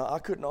 Now, I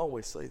couldn't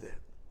always say that.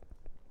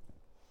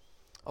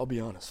 I'll be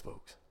honest,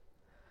 folks.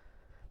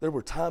 There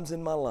were times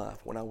in my life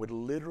when I would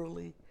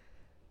literally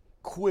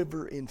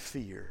quiver in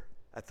fear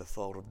at the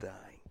thought of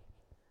dying.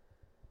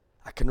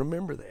 I can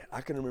remember that.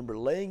 I can remember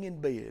laying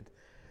in bed,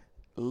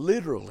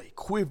 literally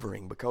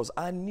quivering, because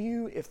I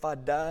knew if I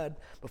died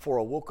before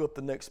I woke up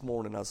the next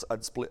morning,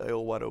 I'd split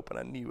hell wide open.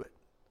 I knew it.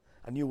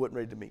 I knew I wasn't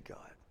ready to meet God.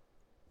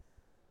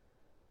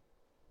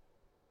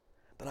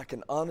 But I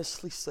can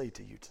honestly say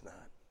to you tonight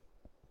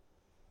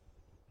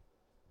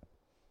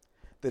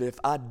that if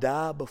I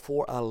die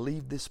before I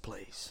leave this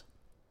place,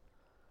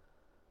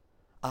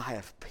 I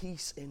have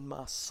peace in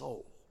my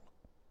soul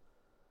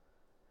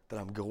that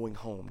I'm going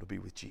home to be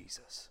with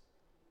Jesus.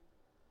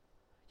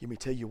 Let me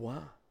tell you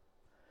why.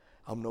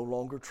 I'm no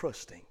longer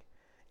trusting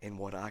in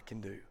what I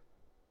can do.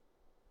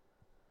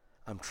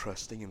 I'm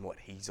trusting in what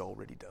He's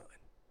already done.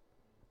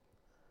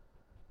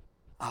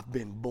 I've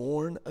been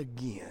born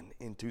again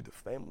into the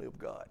family of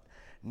God,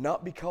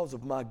 not because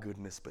of my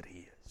goodness, but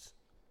His.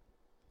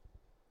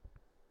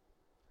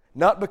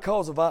 Not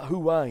because of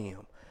who I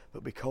am,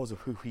 but because of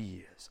who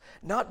He is.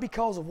 Not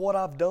because of what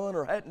I've done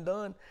or hadn't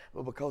done,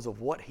 but because of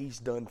what He's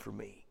done for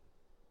me.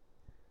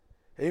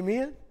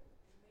 Amen?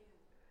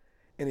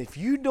 And if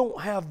you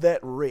don't have that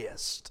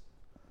rest,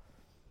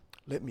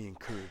 let me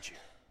encourage you.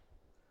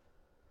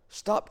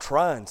 Stop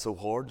trying so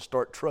hard and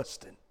start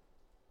trusting.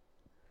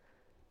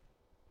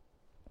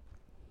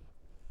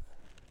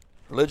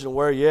 Religion will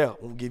wear you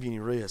out, won't give you any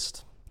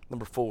rest.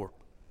 Number 4.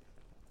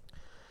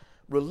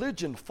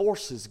 Religion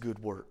forces good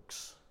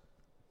works.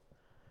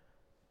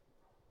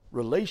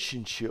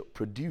 Relationship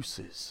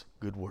produces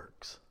good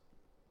works.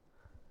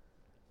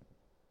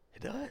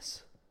 It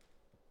does.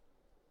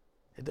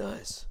 It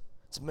does.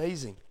 It's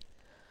amazing.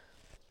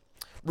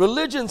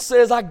 Religion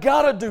says, I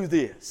gotta do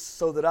this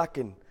so that I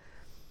can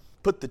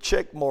put the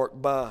check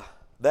mark by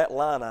that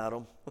line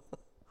item.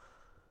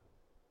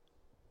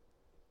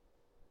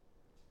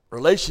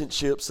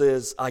 Relationship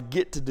says, I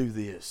get to do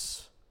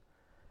this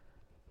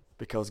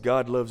because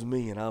God loves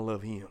me and I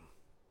love Him.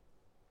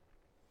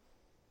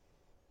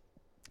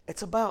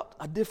 It's about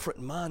a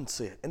different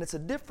mindset. And it's a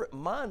different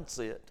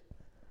mindset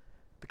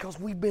because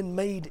we've been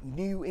made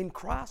new in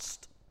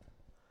Christ.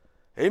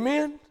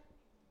 Amen?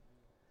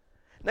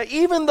 Now,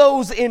 even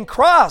those in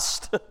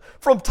Christ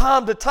from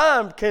time to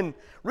time can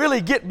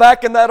really get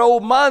back in that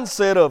old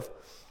mindset of,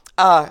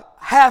 I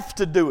have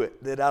to do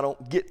it, that I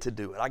don't get to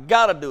do it. I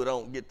got to do it, I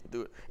don't get to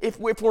do it. If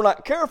we're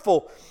not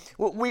careful,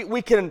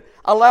 we can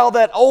allow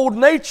that old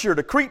nature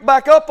to creep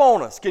back up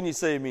on us. Can you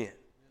say amen?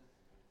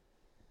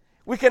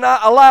 We can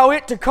allow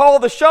it to call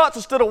the shots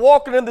instead of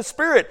walking in the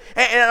Spirit.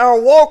 And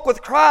our walk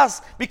with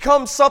Christ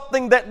becomes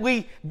something that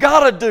we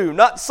got to do,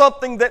 not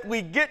something that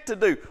we get to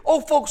do.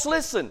 Oh, folks,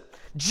 listen.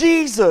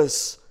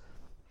 Jesus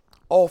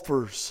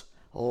offers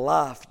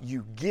life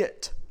you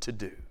get to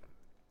do.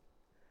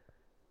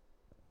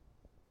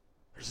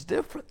 There's a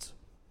difference.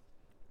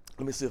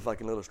 Let me see if I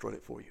can illustrate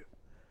it for you.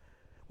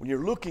 When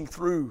you're looking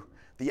through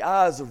the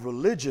eyes of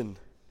religion,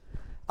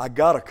 I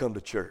got to come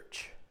to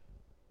church.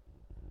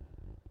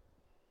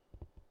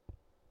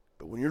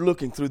 But when you're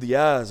looking through the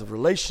eyes of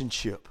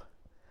relationship,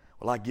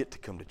 well, I get to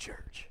come to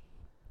church.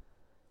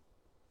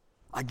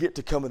 I get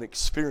to come and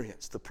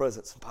experience the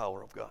presence and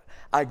power of God.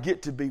 I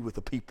get to be with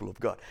the people of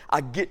God. I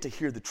get to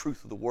hear the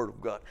truth of the Word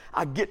of God.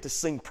 I get to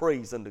sing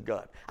praise unto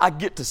God. I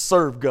get to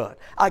serve God.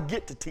 I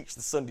get to teach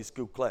the Sunday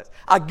school class.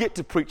 I get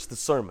to preach the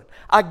sermon.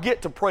 I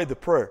get to pray the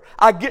prayer.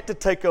 I get to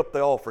take up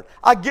the offering.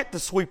 I get to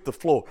sweep the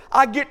floor.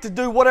 I get to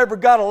do whatever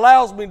God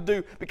allows me to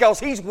do because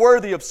He's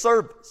worthy of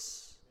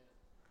service.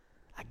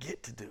 I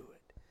get to do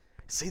it.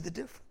 See the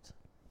difference?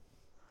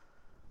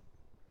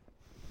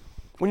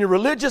 When your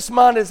religious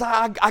mind is,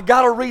 I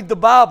got to read the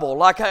Bible,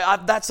 like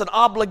that's an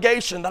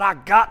obligation that I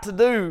got to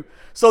do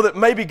so that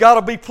maybe God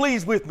will be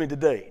pleased with me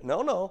today.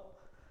 No.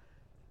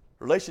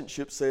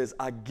 Relationship says,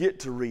 I get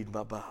to read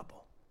my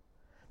Bible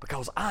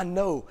because I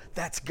know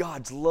that's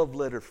God's love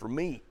letter for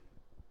me.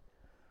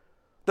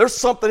 There's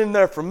something in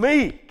there for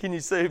me. Can you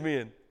say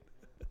amen?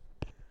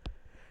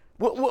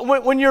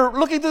 When you're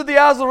looking through the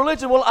eyes of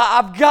religion, well,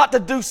 I've got to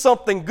do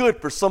something good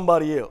for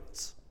somebody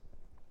else.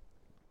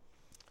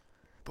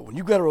 But when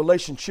you've got a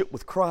relationship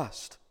with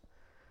Christ,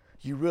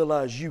 you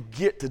realize you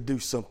get to do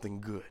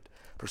something good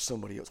for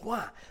somebody else.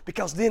 Why?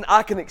 Because then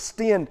I can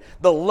extend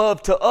the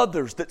love to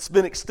others that's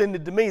been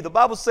extended to me. The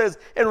Bible says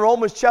in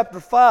Romans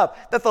chapter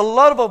 5 that the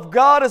love of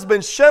God has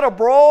been shed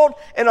abroad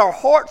in our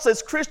hearts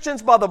as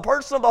Christians by the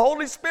person of the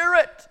Holy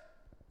Spirit.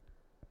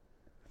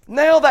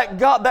 Now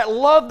that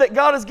love that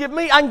God has given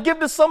me, I can give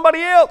to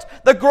somebody else.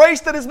 The grace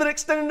that has been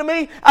extended to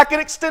me, I can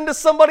extend to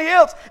somebody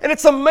else. And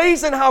it's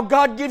amazing how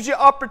God gives you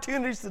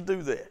opportunities to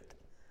do that.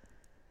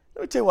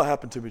 Let me tell you what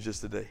happened to me just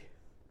today.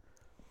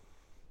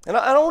 And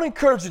I want to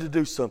encourage you to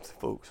do something,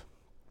 folks.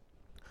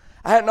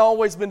 I hadn't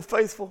always been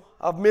faithful.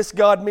 I've missed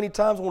God many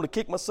times. I want to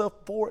kick myself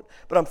for it.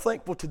 But I'm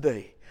thankful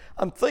today.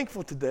 I'm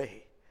thankful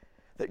today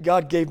that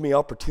God gave me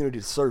opportunity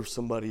to serve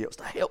somebody else,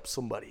 to help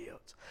somebody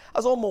else. I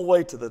was on my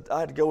way I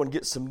had to go and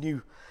get some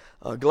new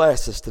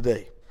glasses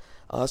today.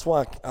 That's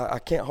why I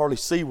can't hardly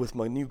see with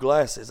my new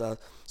glasses.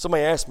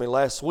 Somebody asked me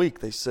last week,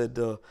 they said,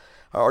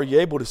 are you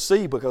able to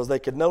see? Because they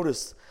could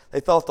notice,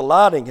 they thought the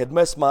lighting had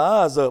messed my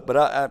eyes up.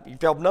 But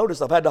if y'all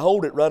noticed, I've had to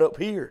hold it right up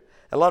here.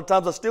 And a lot of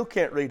times I still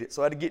can't read it,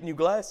 so I had to get new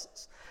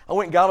glasses. I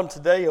went and got them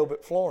today over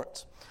at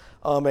Florence.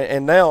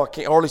 And now I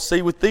can't hardly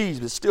see with these,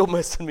 but it's still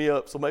messing me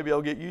up, so maybe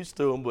I'll get used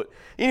to them. But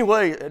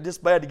anyway, it's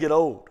just bad to get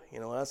old.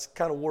 That's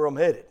kind of where I'm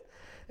headed.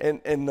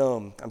 And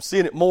I'm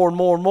seeing it more and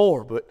more and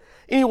more. But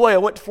anyway, I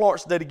went to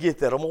Florence today to get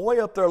that. On my way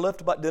up there, I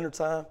left about dinner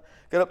time,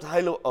 got up to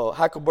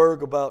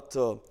Hackleburg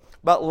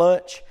about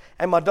lunch,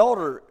 and my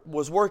daughter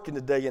was working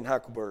today in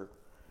Hackleburg.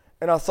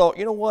 And I thought,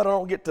 you know what, I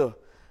don't get to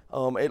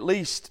at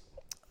least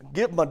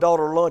give my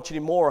daughter lunch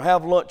anymore or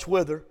have lunch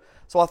with her.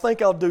 So I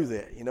think I'll do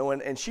that,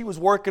 and she was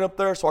working up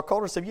there, so I called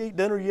her and said, you eat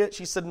dinner yet?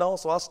 She said no,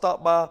 so I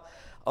stopped by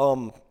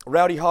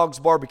Rowdy Hogg's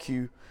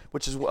Barbecue,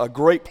 which is a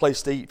great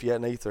place to eat if you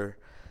hadn't ate there.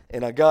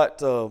 And I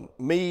got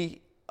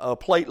me a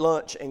plate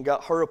lunch and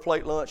got her a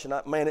plate lunch, and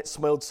man, it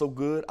smelled so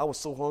good. I was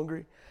so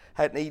hungry.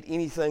 Hadn't eaten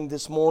anything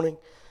this morning.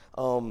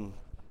 And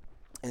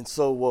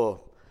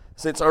so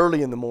since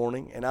early in the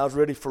morning, and I was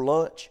ready for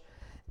lunch.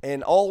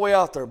 And all the way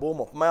out there, boy,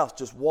 my mouth's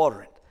just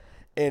watering.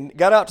 And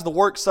got out to the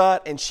work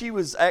site, and she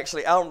was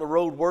actually out on the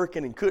road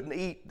working and couldn't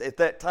eat at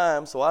that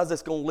time, so I was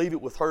just going to leave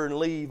it with her and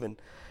leave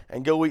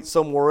and go eat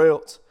somewhere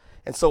else.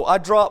 And so I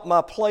dropped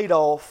my plate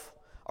off,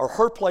 or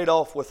her plate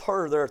off with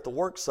her there at the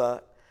work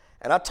site,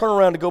 and I turned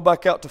around to go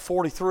back out to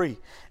 43.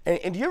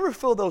 And do you ever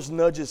feel those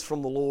nudges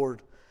from the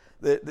Lord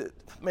that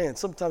man,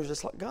 sometimes you're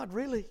just like, God,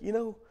 really?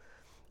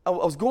 I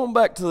was going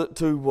back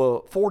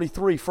to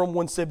 43 from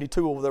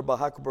 172 over there by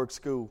Hackleburg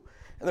School,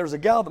 and there was a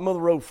guy at the middle of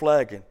the road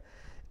flagging.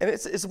 And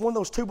it's one of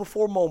those 2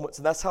 before moments,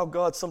 and that's how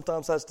God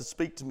sometimes has to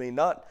speak to me,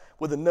 not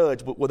with a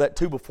nudge, but with that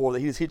 2 before that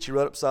He just hits you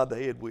right upside the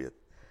head with.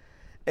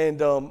 And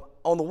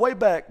on the way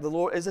back,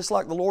 it's just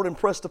like the Lord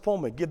impressed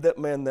upon me, give that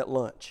man that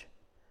lunch.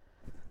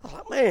 I was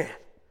like, man,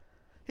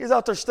 he was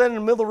out there standing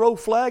in the middle of the road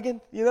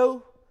flagging,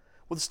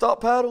 with a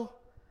stop paddle.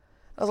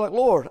 I was like,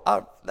 Lord,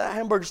 that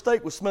hamburger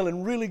steak was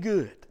smelling really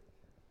good.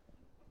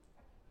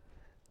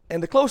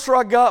 And the closer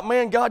I got,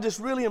 man, God just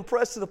really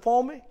impressed it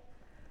upon me.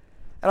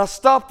 And I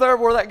stopped there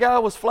where that guy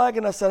was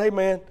flagging. I said, hey,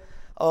 man,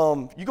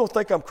 you're going to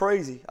think I'm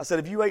crazy. I said,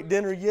 have you ate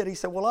dinner yet? He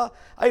said, well,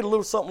 I ate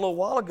something a little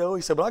while ago.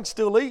 He said, but I can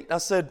still eat. I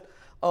said,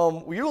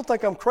 well, you don't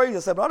think I'm crazy. I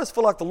said, but I just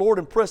feel like the Lord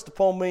impressed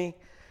upon me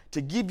to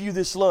give you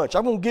this lunch.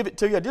 I'm going to give it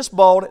to you. I just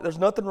bought it. There's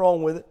nothing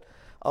wrong with it.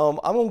 I'm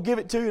going to give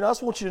it to you, and I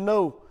just want you to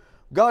know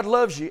God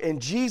loves you,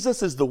 and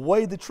Jesus is the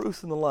way, the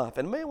truth, and the life.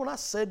 And, man, when I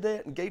said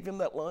that and gave him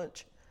that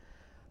lunch,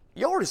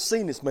 you already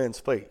seen this man's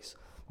face.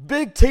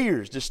 Big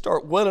tears just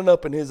start welling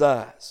up in his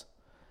eyes.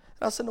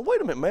 I said, no, wait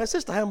a minute, man, it's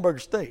just a hamburger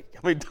steak.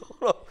 I mean,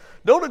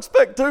 don't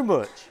expect too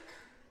much.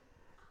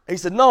 He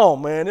said, no,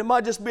 man, it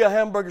might just be a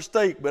hamburger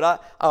steak, but I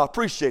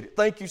appreciate it.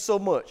 Thank you so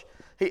much.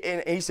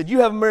 He said,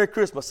 you have a Merry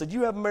Christmas. I said,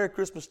 you have a Merry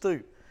Christmas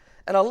too.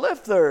 And I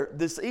left there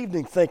this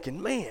evening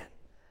thinking, man,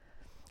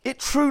 it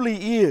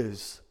truly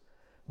is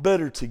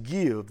better to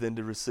give than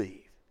to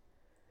receive.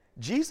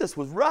 Jesus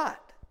was right.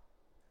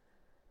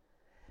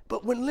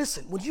 But when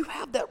you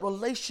have that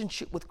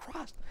relationship with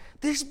Christ,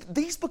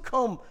 these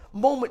become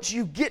moments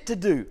you get to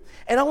do.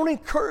 And I want to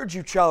encourage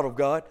you, child of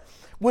God,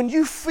 when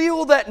you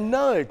feel that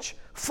nudge,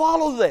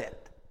 follow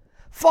that.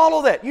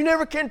 Follow that. You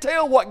never can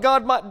tell what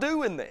God might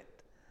do in that.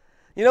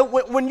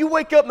 When you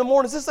wake up in the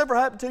morning, has this ever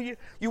happened to you?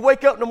 You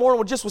wake up in the morning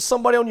with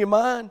somebody on your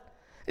mind,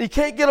 and you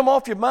can't get them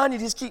off your mind, you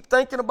just keep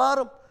thinking about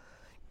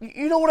them.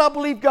 You know what I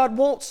believe God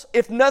wants,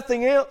 if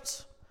nothing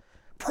else?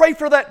 Pray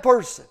for that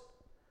person.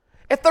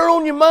 If they're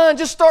on your mind,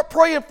 just start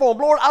praying for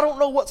them. Lord, I don't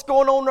know what's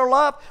going on in their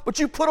life, but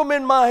you put them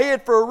in my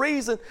head for a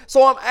reason.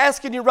 So I'm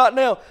asking you right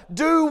now,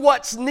 do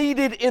what's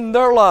needed in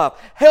their life.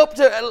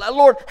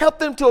 Lord, help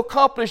them to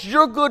accomplish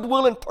your good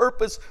will and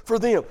purpose for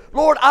them.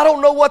 Lord, I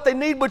don't know what they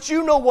need, but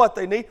you know what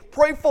they need.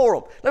 Pray for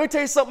them. Let me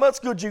tell you something else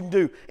good you can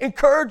do.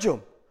 Encourage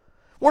them.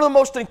 One of the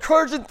most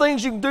encouraging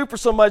things you can do for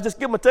somebody is just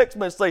give them a text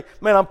message and say,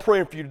 man, I'm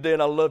praying for you today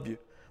and I love you.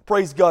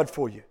 Praise God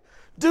for you.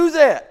 Do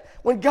that.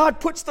 When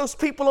God puts those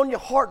people on your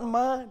heart and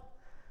mind,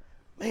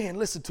 man,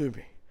 listen to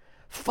me.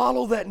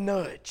 Follow that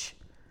nudge.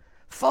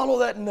 Follow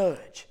that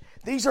nudge.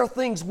 These are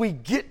things we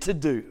get to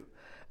do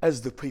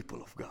as the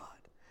people of God.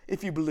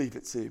 If you believe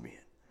it, say amen.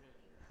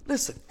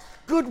 Listen,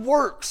 good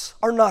works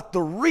are not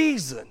the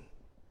reason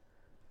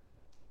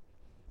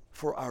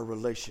for our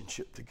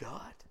relationship to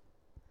God.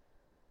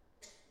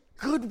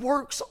 Good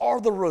works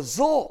are the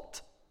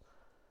result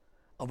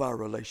of our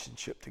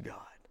relationship to God.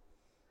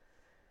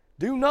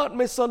 Do not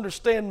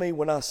misunderstand me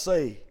when I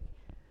say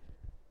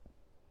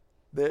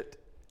that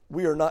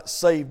we are not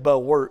saved by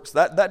works.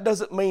 That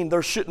doesn't mean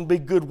there shouldn't be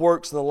good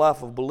works in the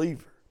life of a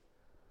believer.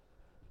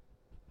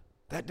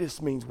 That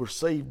just means we're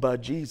saved by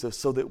Jesus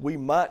so that we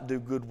might do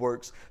good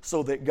works,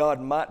 so that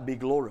God might be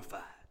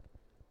glorified.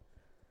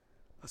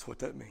 That's what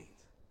that means.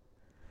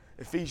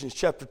 Ephesians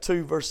chapter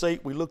 2, verse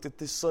 8, we looked at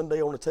this Sunday.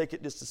 I want to take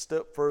it just a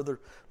step further.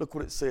 Look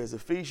what it says.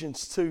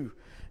 Ephesians 2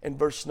 and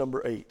verse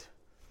number 8.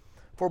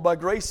 For by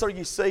grace are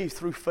ye saved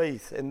through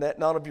faith, and that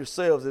not of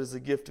yourselves, it is the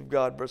gift of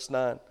God. Verse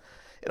 9. And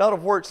not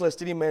of works,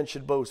 lest any man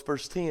should boast.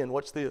 Verse 10,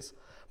 watch this.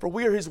 For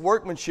we are his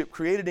workmanship,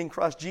 created in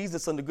Christ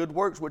Jesus unto good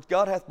works, which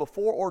God hath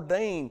before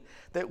ordained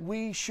that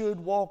we should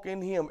walk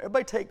in him.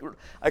 Everybody take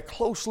a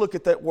close look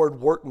at that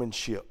word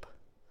workmanship.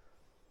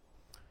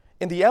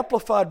 In the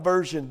Amplified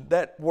Version,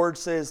 that word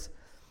says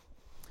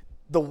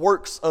the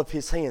works of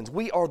his hands.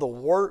 We are the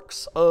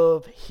works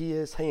of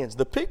his hands.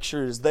 The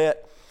picture is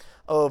that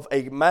of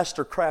a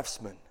master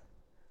craftsman,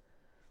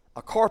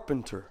 a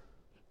carpenter,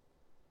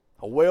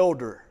 a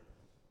welder,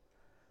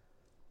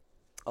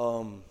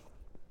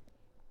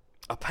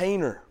 a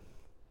painter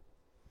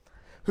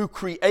who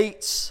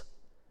creates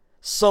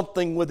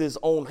something with his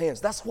own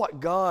hands. That's what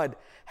God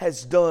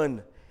has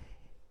done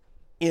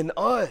in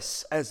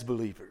us as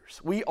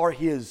believers. We are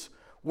his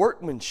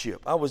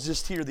workmanship. I was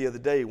just here the other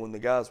day when the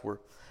guys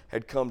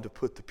had come to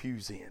put the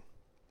pews in.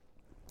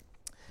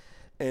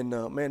 And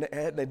man,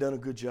 hadn't they done a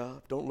good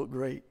job? Don't look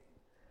great.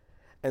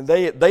 And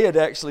they had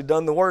actually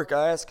done the work.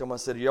 I asked them, I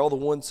said, are y'all the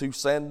ones who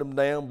sanded them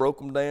down, broke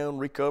them down,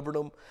 recovered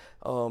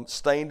them,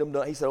 stained them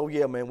down? He said, oh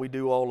yeah, man, we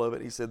do all of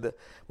it. He said that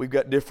we've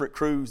got different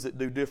crews that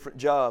do different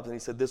jobs. And he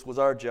said, this was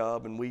our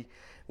job, and we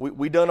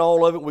done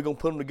all of it. We're going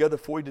to put them together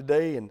for you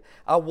today. And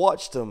I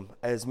watched them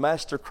as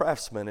master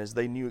craftsmen, as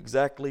they knew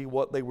exactly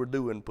what they were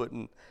doing,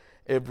 putting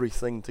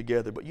everything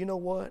together. But you know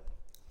what?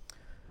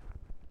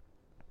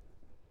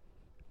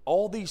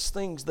 All these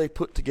things they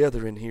put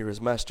together in here as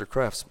master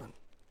craftsmen,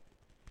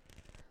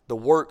 the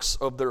works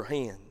of their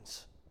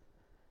hands,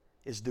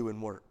 is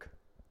doing work.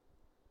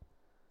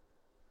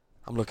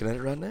 I'm looking at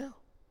it right now.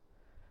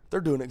 They're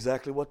doing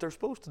exactly what they're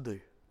supposed to do.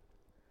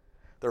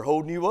 They're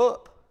holding you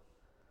up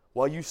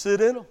while you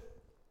sit in them.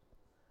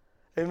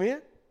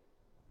 Amen?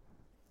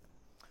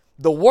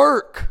 The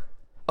work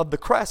of the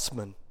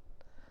craftsman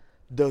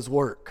does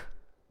work.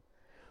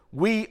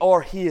 We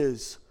are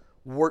his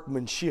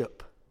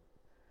workmanship.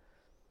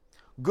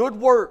 Good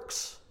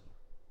works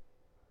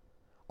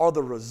are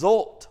the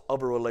result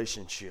of a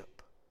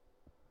relationship,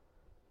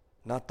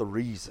 not the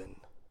reason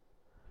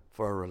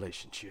for a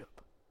relationship.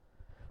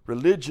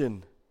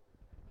 Religion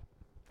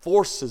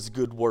forces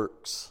good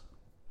works.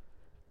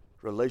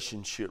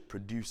 Relationship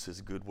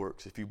produces good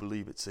works. If you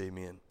believe it, say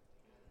amen.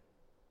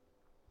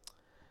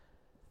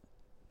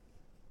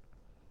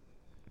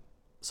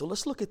 So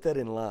let's look at that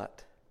in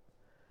light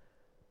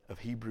of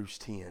Hebrews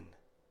 10,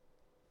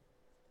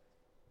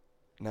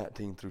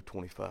 19 through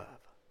 25.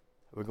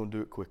 We're going to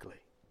do it quickly.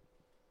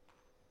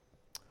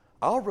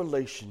 Our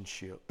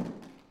relationship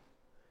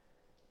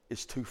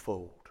is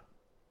twofold.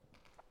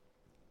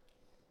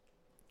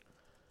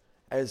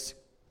 As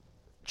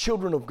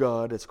children of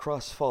God, as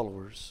Christ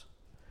followers,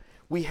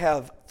 we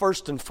have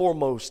first and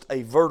foremost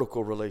a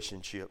vertical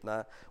relationship.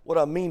 Now, what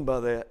I mean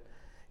by that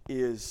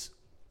is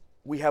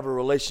we have a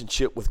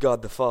relationship with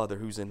God the Father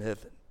who's in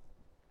heaven.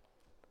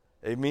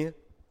 Amen?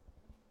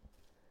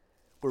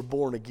 We're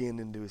born again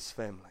into his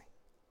family.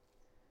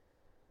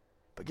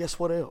 But guess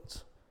what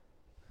else?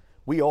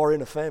 We are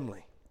in a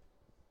family.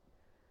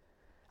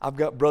 I've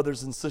got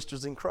brothers and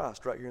sisters in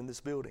Christ right here in this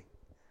building.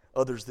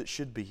 Others that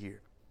should be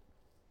here.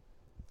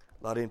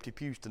 A lot of empty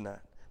pews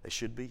tonight. They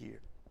should be here.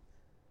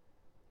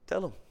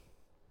 Tell them.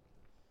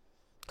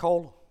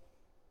 Call them.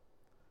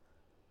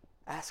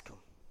 Ask them.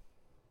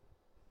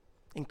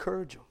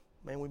 Encourage them.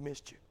 Man, we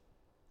missed you.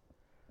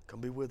 Come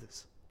be with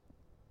us.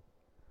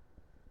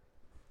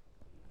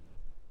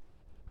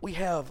 We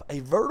have a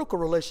vertical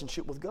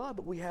relationship with God,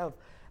 but we have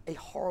a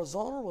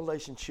horizontal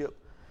relationship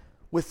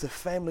with the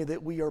family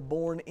that we are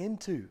born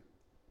into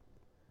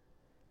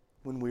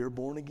when we are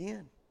born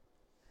again.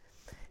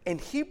 And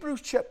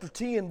Hebrews chapter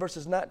 10,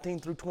 verses 19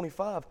 through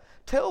 25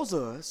 tells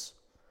us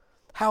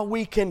how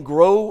we can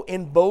grow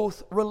in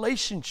both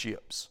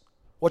relationships.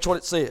 Watch what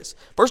it says.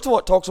 First of all,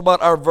 it talks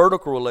about our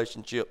vertical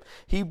relationship.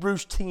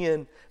 Hebrews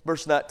 10,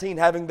 verse 19,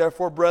 having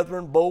therefore,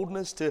 brethren,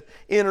 boldness to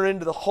enter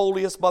into the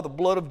holiest by the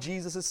blood of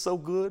Jesus is so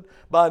good,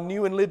 by a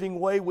new and living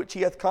way which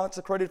he hath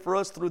consecrated for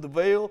us through the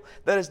veil,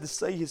 that is to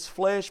say his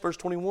flesh, verse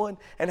 21,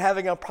 and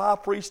having a high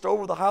priest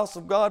over the house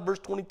of God, verse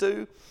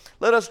 22,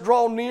 let us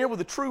draw near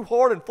with a true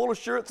heart and full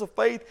assurance of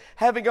faith,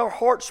 having our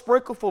hearts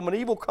sprinkled from an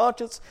evil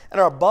conscience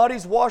and our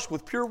bodies washed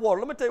with pure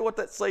water. Let me tell you what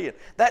that's saying.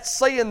 That's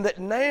saying that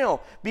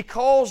now,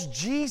 because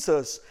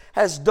Jesus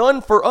has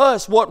done for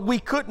us what we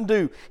couldn't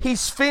do,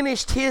 he's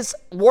finished his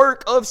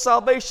work of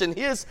salvation,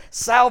 his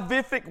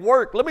salvific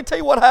work. Let me tell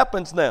you what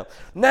happens now.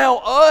 Now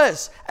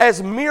us,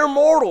 as mere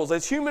mortals,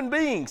 as human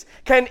beings,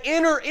 can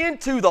enter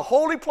into the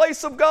holy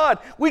place of God.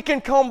 We can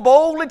come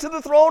boldly to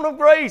the throne of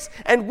grace,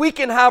 and we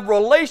can have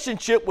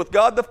relationship with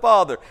God the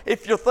Father.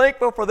 If you're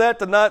thankful for that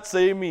tonight,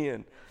 say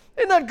amen.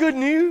 Isn't that good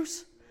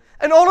news?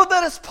 And all of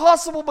that is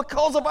possible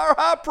because of our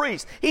high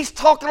priest. He's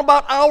talking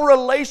about our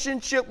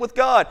relationship with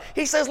God.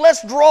 He says,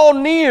 let's draw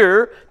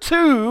near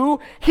to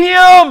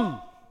Him.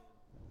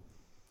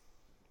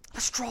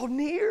 Let's draw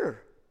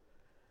near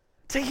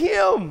to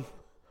Him.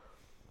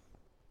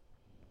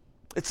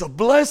 It's a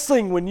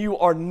blessing when you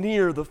are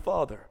near the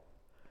Father.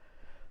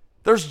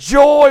 There's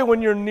joy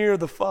when you're near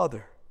the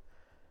Father.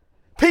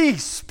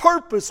 Peace,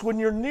 purpose when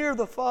you're near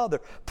the Father.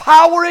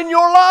 Power in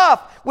your life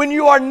when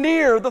you are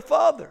near the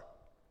Father.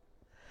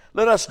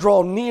 Let us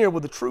draw near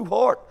with a true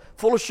heart,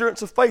 full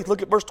assurance of faith.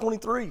 Look at verse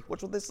 23.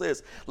 Watch what this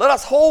says. Let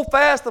us hold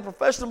fast the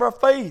profession of our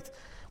faith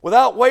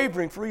without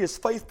wavering, for He is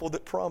faithful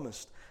that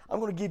promised. I'm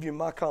going to give you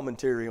my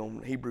commentary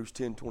on Hebrews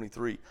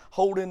 10:23.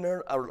 Hold in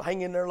there, or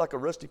hang in there like a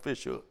rusty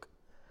fish hook.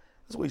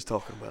 That's what he's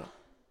talking about.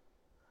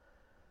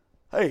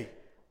 Hey,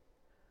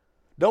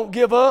 don't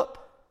give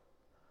up.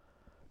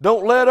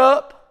 Don't let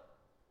up.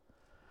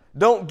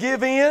 Don't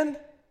give in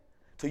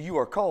till you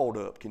are called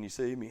up. Can you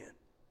say amen?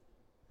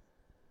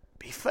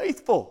 Be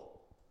faithful.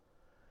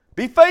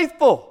 Be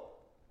faithful.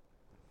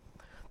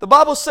 The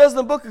Bible says in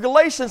the book of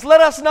Galatians,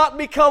 let us not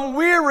become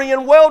weary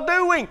in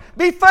well-doing.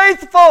 Be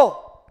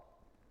faithful.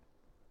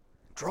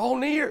 Draw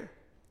near.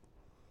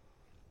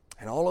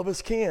 And all of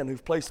us can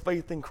who've placed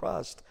faith in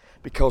Christ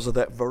because of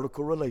that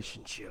vertical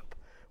relationship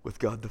with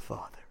God the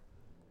Father.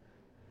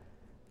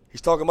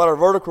 He's talking about our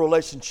vertical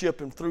relationship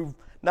and through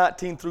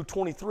 19 through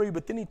 23,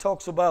 but then he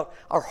talks about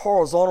our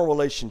horizontal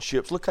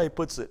relationships. Look how he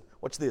puts it.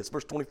 Watch this,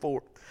 verse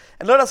 24.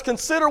 And let us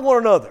consider one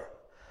another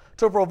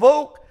to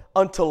provoke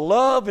unto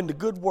love and to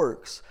good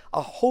works.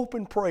 I hope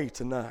and pray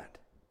tonight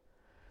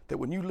that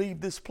when you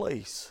leave this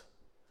place,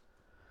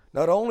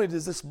 not only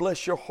does this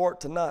bless your heart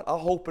tonight, I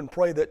hope and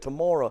pray that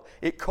tomorrow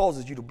it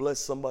causes you to bless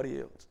somebody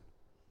else.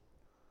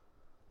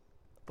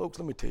 Folks,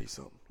 let me tell you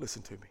something.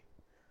 Listen to me.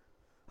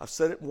 I've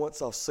said it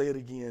once, I'll say it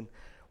again.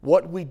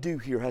 What we do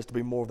here has to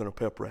be more than a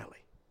pep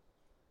rally.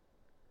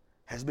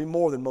 Has to be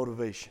more than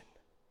motivation.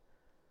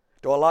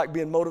 Do I like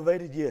being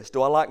motivated? Yes.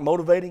 Do I like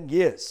motivating?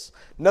 Yes.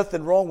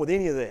 Nothing wrong with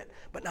any of that.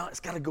 But now it's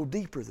got to go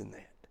deeper than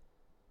that.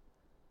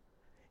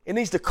 It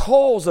needs to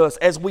cause us,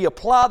 as we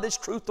apply this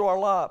truth to our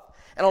life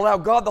and allow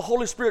God the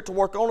Holy Spirit to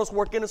work on us,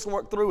 work in us, and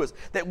work through us,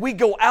 that we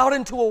go out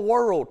into a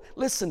world,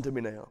 listen to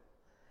me now,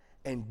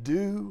 and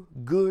do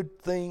good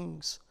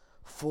things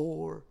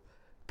for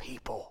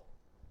people.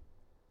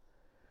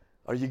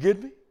 Are you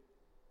getting me?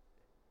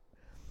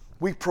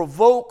 We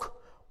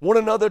provoke one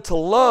another to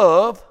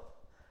love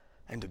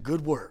and to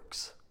good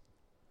works.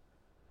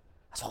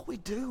 That's what we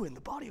do in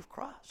the body of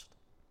Christ.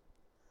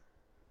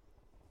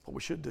 What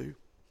we should do.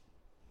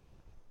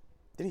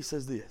 Then he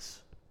says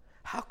this.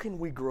 How can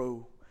we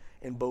grow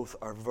in both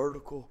our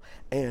vertical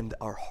and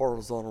our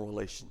horizontal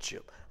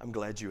relationship? I'm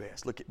glad you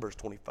asked. Look at verse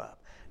 25.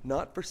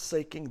 Not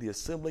forsaking the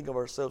assembling of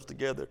ourselves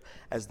together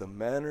as the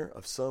manner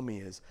of some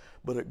is,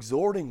 but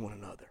exhorting one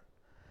another,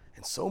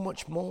 and so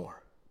much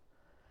more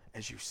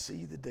as you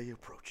see the day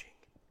approaching.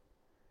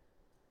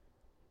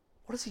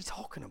 What is he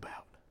talking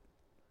about?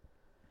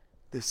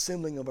 The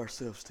assembling of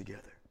ourselves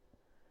together.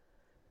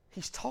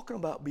 He's talking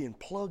about being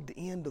plugged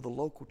into the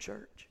local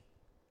church.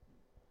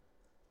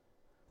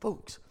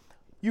 Folks,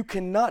 you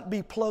cannot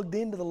be plugged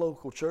into the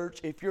local church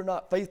if you're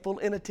not faithful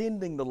in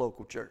attending the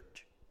local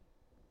church.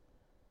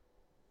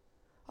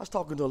 I was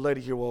talking to a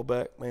lady here a while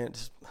back. Man,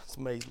 it's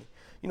amazed me.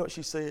 You know what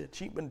she said?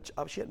 She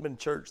hadn't been in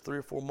church 3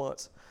 or 4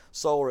 months.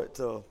 Saw her at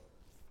the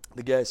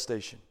gas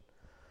station.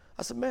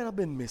 I said, man, I've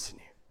been missing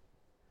you.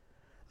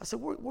 I said,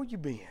 where you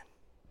been?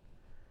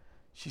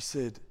 She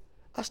said,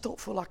 I just don't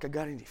feel like I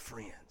got any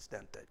friends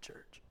down at that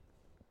church.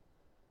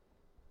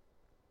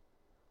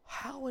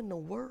 How in the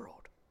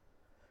world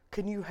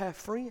can you have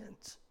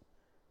friends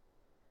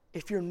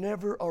if you're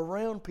never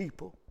around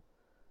people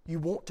you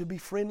want to be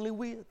friendly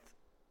with?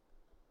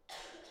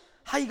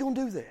 How you going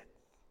to do that?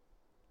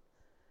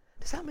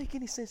 Does that make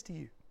any sense to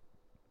you?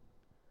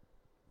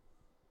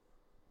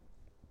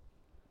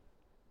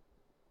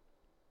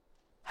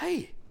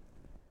 Hey,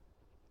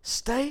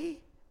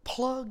 stay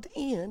plugged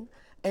in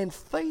and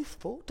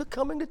faithful to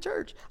coming to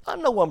church. I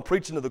know I'm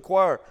preaching to the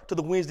choir, to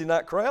the Wednesday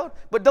night crowd,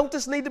 but don't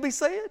this need to be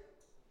said?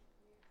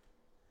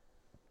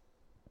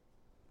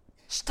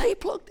 Stay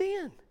plugged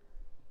in.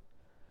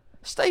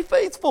 Stay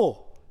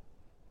faithful.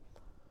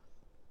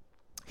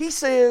 He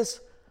says,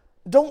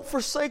 don't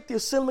forsake the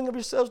assembling of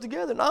yourselves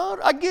together. Now,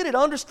 I get it.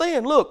 I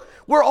understand. Look,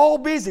 we're all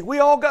busy. We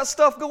all got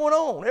stuff going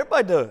on.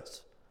 Everybody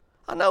does.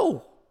 I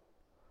know.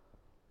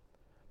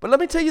 But let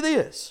me tell you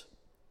this.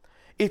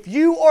 If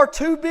you are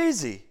too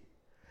busy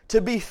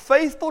to be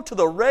faithful to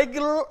the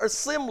regular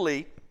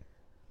assembly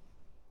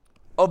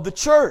of the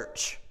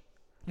church,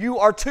 you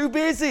are too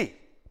busy.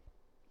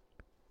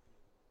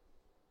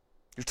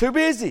 You're too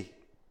busy.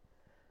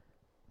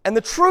 And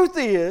the truth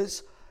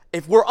is,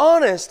 if we're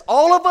honest,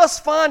 all of us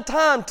find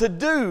time to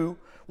do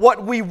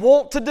what we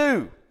want to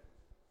do.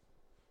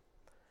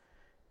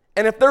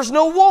 And if there's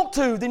no want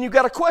to, then you've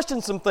got to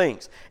question some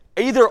things.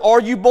 Either are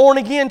you born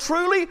again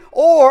truly,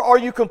 or are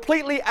you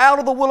completely out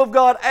of the will of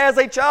God as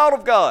a child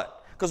of God?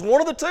 Because one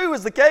of the two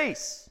is the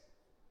case.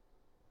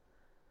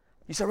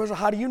 You say, Brother,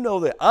 how do you know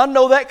that? I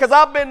know that because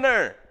I've been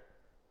there.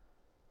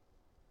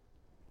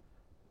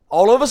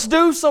 All of us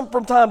do something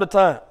from time to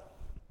time.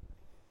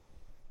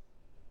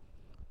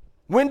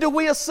 When do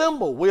we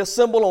assemble? We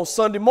assemble on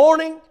Sunday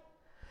morning.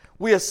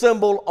 We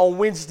assemble on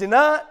Wednesday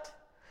night.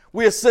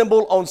 We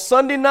assemble on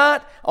Sunday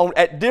night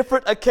at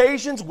different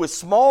occasions with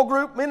small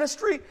group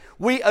ministry.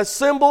 We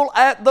assemble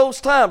at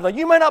those times. Now,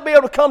 you may not be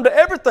able to come to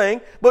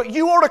everything, but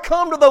you ought to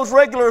come to those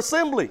regular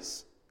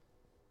assemblies.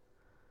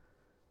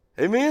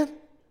 Amen?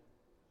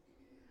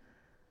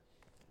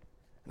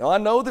 Now, I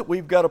know that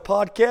we've got a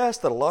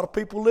podcast that a lot of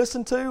people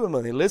listen to, and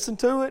when they listen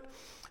to it,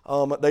 a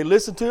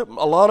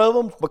lot of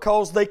them,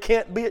 because they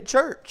can't be at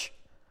church.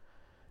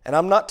 And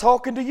I'm not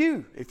talking to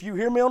you if you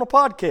hear me on a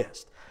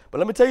podcast. But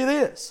let me tell you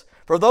this.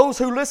 For those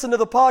who listen to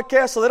the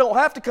podcast so they don't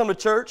have to come to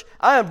church,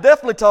 I am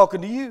definitely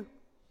talking to you.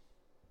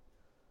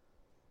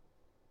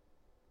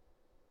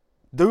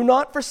 Do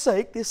not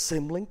forsake the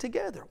assembling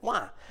together.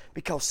 Why?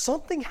 Because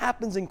something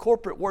happens in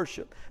corporate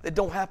worship that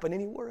don't happen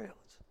anywhere else.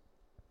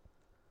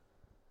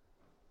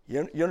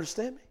 You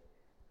understand me?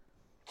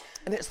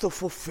 And it's the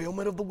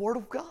fulfillment of the Word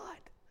of God.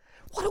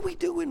 What do we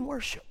do in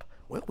worship?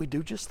 Well, we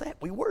do just that.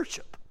 We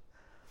worship.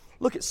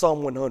 Look at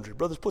Psalm 100.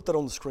 Brothers, put that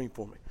on the screen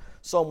for me.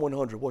 Psalm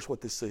 100. Watch what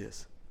this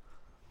says.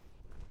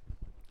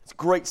 It's a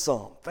great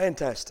psalm.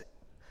 Fantastic.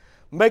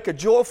 Make a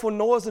joyful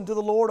noise unto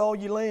the Lord, all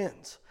ye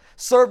lands.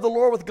 Serve the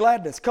Lord with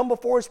gladness. Come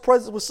before His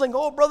presence with singing.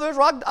 Oh, Brother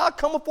Israel, I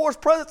come before His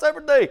presence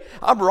every day.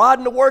 I'm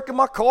riding to work in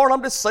my car and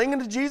I'm just singing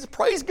to Jesus.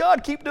 Praise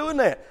God. Keep doing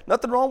that.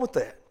 Nothing wrong with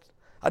that.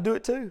 I do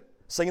it too.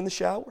 Sing in the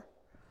shower.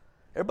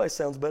 Everybody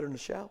sounds better in the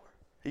shower.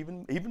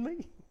 Even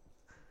me.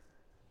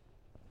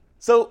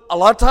 So a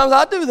lot of times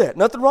I do that.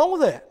 Nothing wrong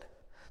with that.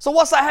 So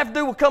what's that have to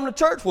do with coming to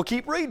church? We'll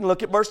keep reading.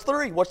 Look at verse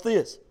 3. Watch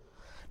this.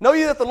 Know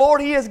ye that the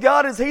Lord, He is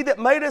God, is He that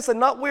made us, and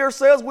not we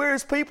ourselves. We are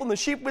His people, and the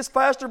sheep of His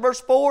pasture.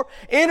 Verse 4.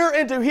 Enter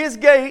into His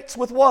gates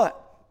with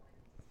what?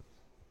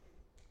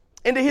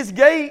 Into His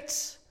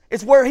gates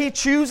is where He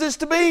chooses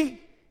to be.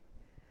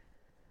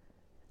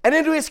 And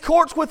into His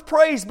courts with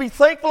praise. Be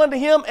thankful unto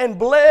Him and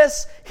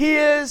bless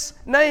His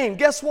name.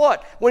 Guess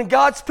what? When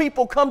God's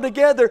people come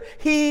together,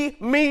 He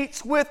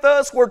meets with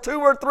us. Where 2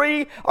 or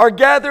 3 are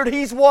gathered,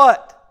 He's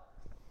what?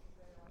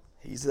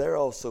 He's there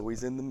also.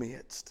 He's in the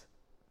midst.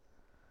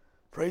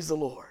 Praise the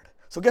Lord.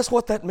 So guess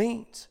what that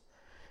means?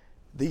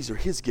 These are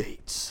His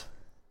gates,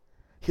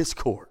 His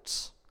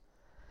courts.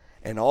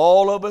 And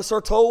all of us are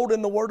told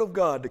in the Word of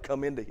God to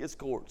come into His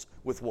courts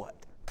with what?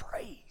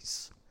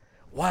 Praise.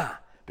 Why?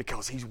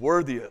 Because He's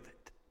worthy of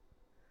it.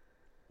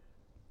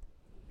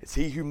 It's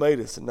He who made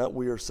us and not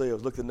we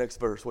ourselves. Look at the next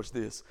verse. Watch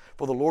this.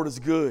 For the Lord is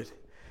good.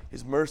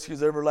 His mercy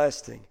is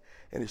everlasting.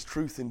 And His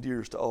truth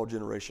endures to all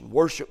generations.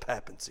 Worship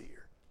happens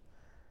here.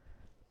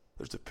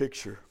 There's a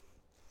picture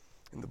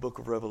in the book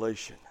of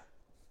Revelation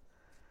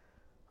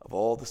of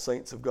all the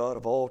saints of God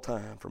of all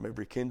time, from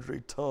every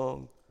kindred,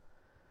 tongue,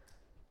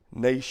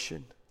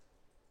 nation,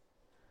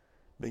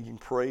 bringing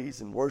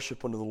praise and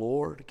worship unto the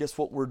Lord. Guess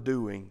what we're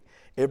doing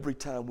every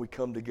time we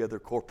come together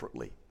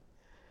corporately?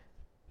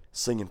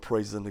 Singing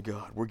praises unto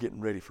God. We're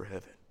getting ready for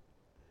heaven.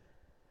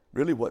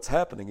 Really what's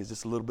happening is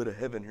just a little bit of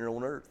heaven here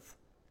on earth.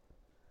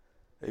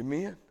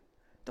 Amen?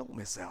 Don't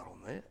miss out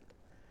on that.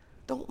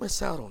 Don't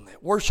miss out on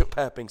that. Worship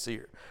happens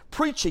here.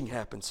 Preaching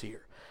happens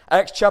here.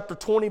 Acts chapter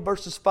 20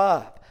 verses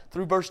 5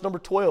 through verse number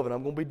 12, and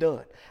I'm going to be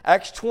done.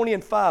 Acts 20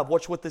 and 5,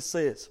 watch what this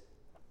says.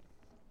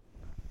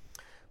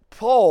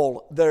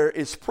 Paul there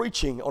is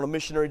preaching on a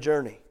missionary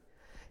journey.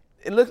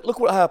 And look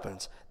what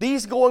happens.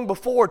 These going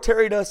before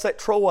tarried us at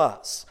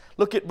Troas.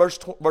 Look at verse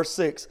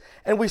 6.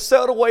 And we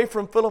sailed away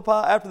from Philippi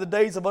after the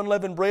days of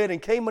unleavened bread,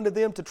 and came unto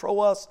them to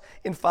Troas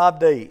in 5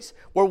 days,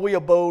 where we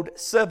abode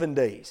 7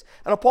 days.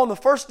 And upon the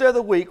first day of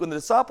the week, when the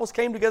disciples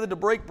came together to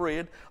break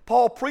bread,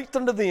 Paul preached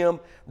unto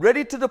them,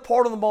 ready to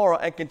depart on the morrow,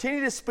 and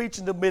continued his speech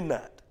until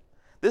midnight.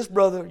 This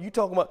brother, you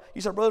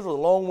said, brother was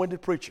a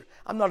long-winded preacher.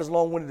 I'm not as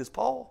long-winded as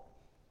Paul.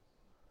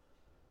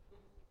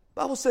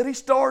 The Bible said he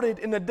started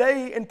in the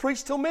day and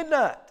preached till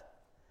midnight.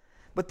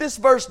 But this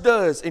verse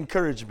does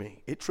encourage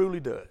me. It truly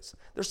does.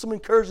 There's some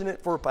encouragement in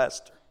it for a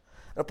pastor.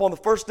 And upon the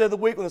first day of the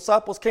week, when the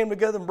disciples came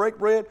together and break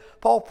bread,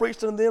 Paul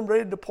preached unto them,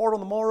 ready to depart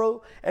on the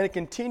morrow, and he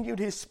continued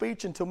his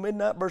speech until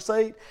midnight, verse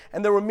 8.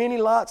 And there were many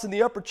lights in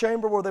the upper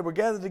chamber where they were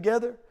gathered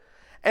together.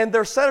 And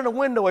there sat in a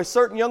window a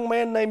certain young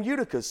man named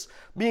Eutychus,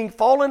 being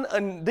fallen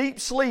in deep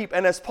sleep.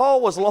 And as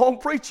Paul was long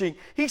preaching,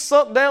 he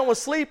sunk down with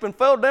sleep and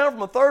fell down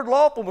from a third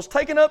loft and was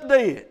taken up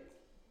dead.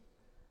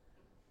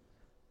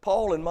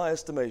 Paul, in my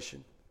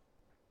estimation,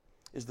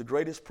 is the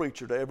greatest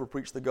preacher to ever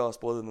preach the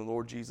gospel other than the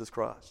Lord Jesus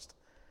Christ.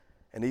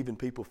 And even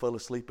people fell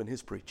asleep in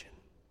his preaching.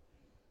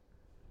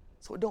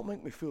 So it don't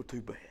make me feel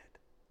too bad.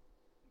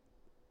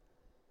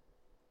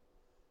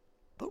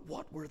 But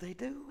what were they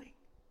doing?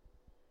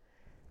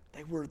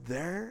 They were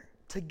there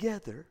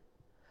together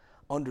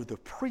under the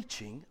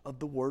preaching of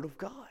the Word of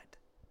God.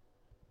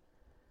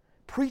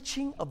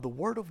 Preaching of the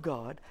Word of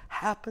God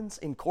happens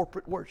in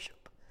corporate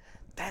worship.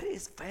 That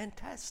is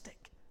fantastic.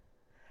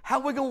 How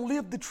are we going to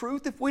live the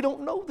truth if we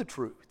don't know the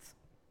truth?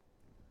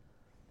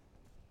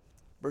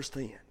 Verse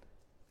 10.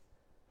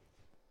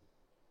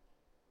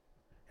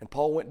 And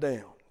Paul went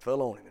down,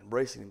 fell on him,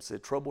 embracing him,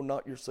 said, Trouble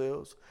not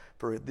yourselves,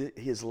 for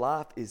his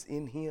life is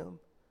in him.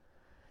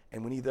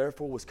 And when he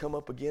therefore was come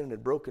up again and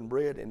had broken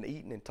bread and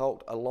eaten and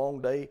talked a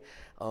long day,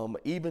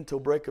 even till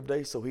break of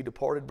day, so he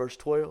departed. Verse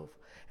 12.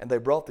 And they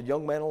brought the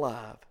young man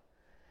alive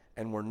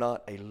and were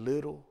not a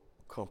little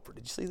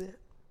comforted. Did you see that?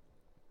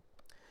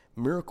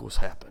 Miracles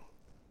happen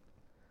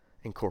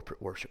in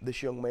corporate worship.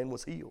 This young man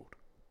was healed.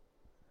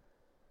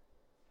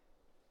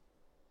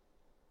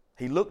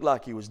 He looked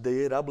like he was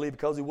dead, I believe,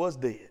 because he was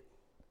dead.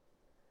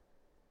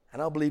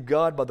 And I believe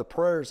God, by the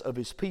prayers of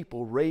his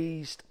people,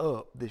 raised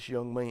up this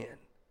young man.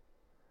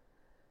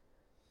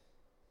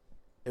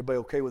 Everybody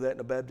okay with that in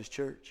a Baptist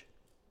church?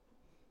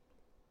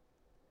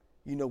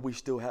 You know we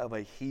still have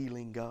a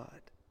healing God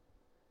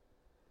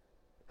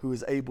who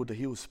is able to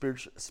heal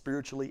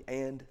spiritually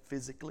and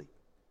physically.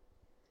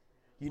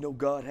 You know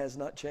God has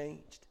not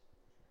changed.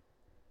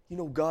 You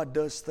know God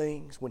does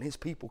things when his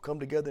people come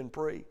together and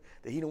pray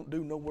that he don't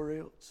do nowhere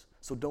else.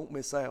 So don't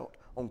miss out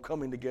on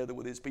coming together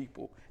with his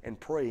people and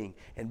praying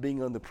and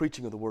being on the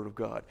preaching of the Word of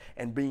God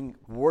and being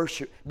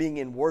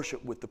in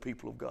worship with the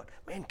people of God.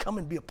 Man, come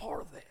and be a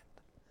part of that.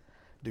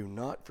 Do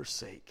not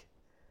forsake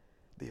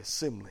the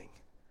assembling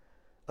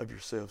of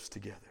yourselves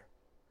together.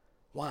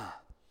 Why?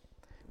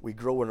 We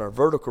grow in our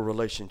vertical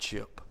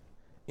relationship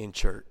in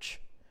church,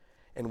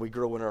 and we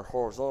grow in our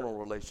horizontal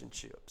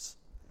relationships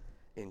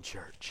in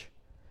church.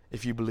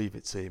 If you believe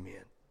it, say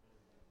amen.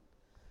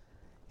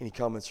 Any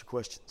comments or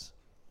questions?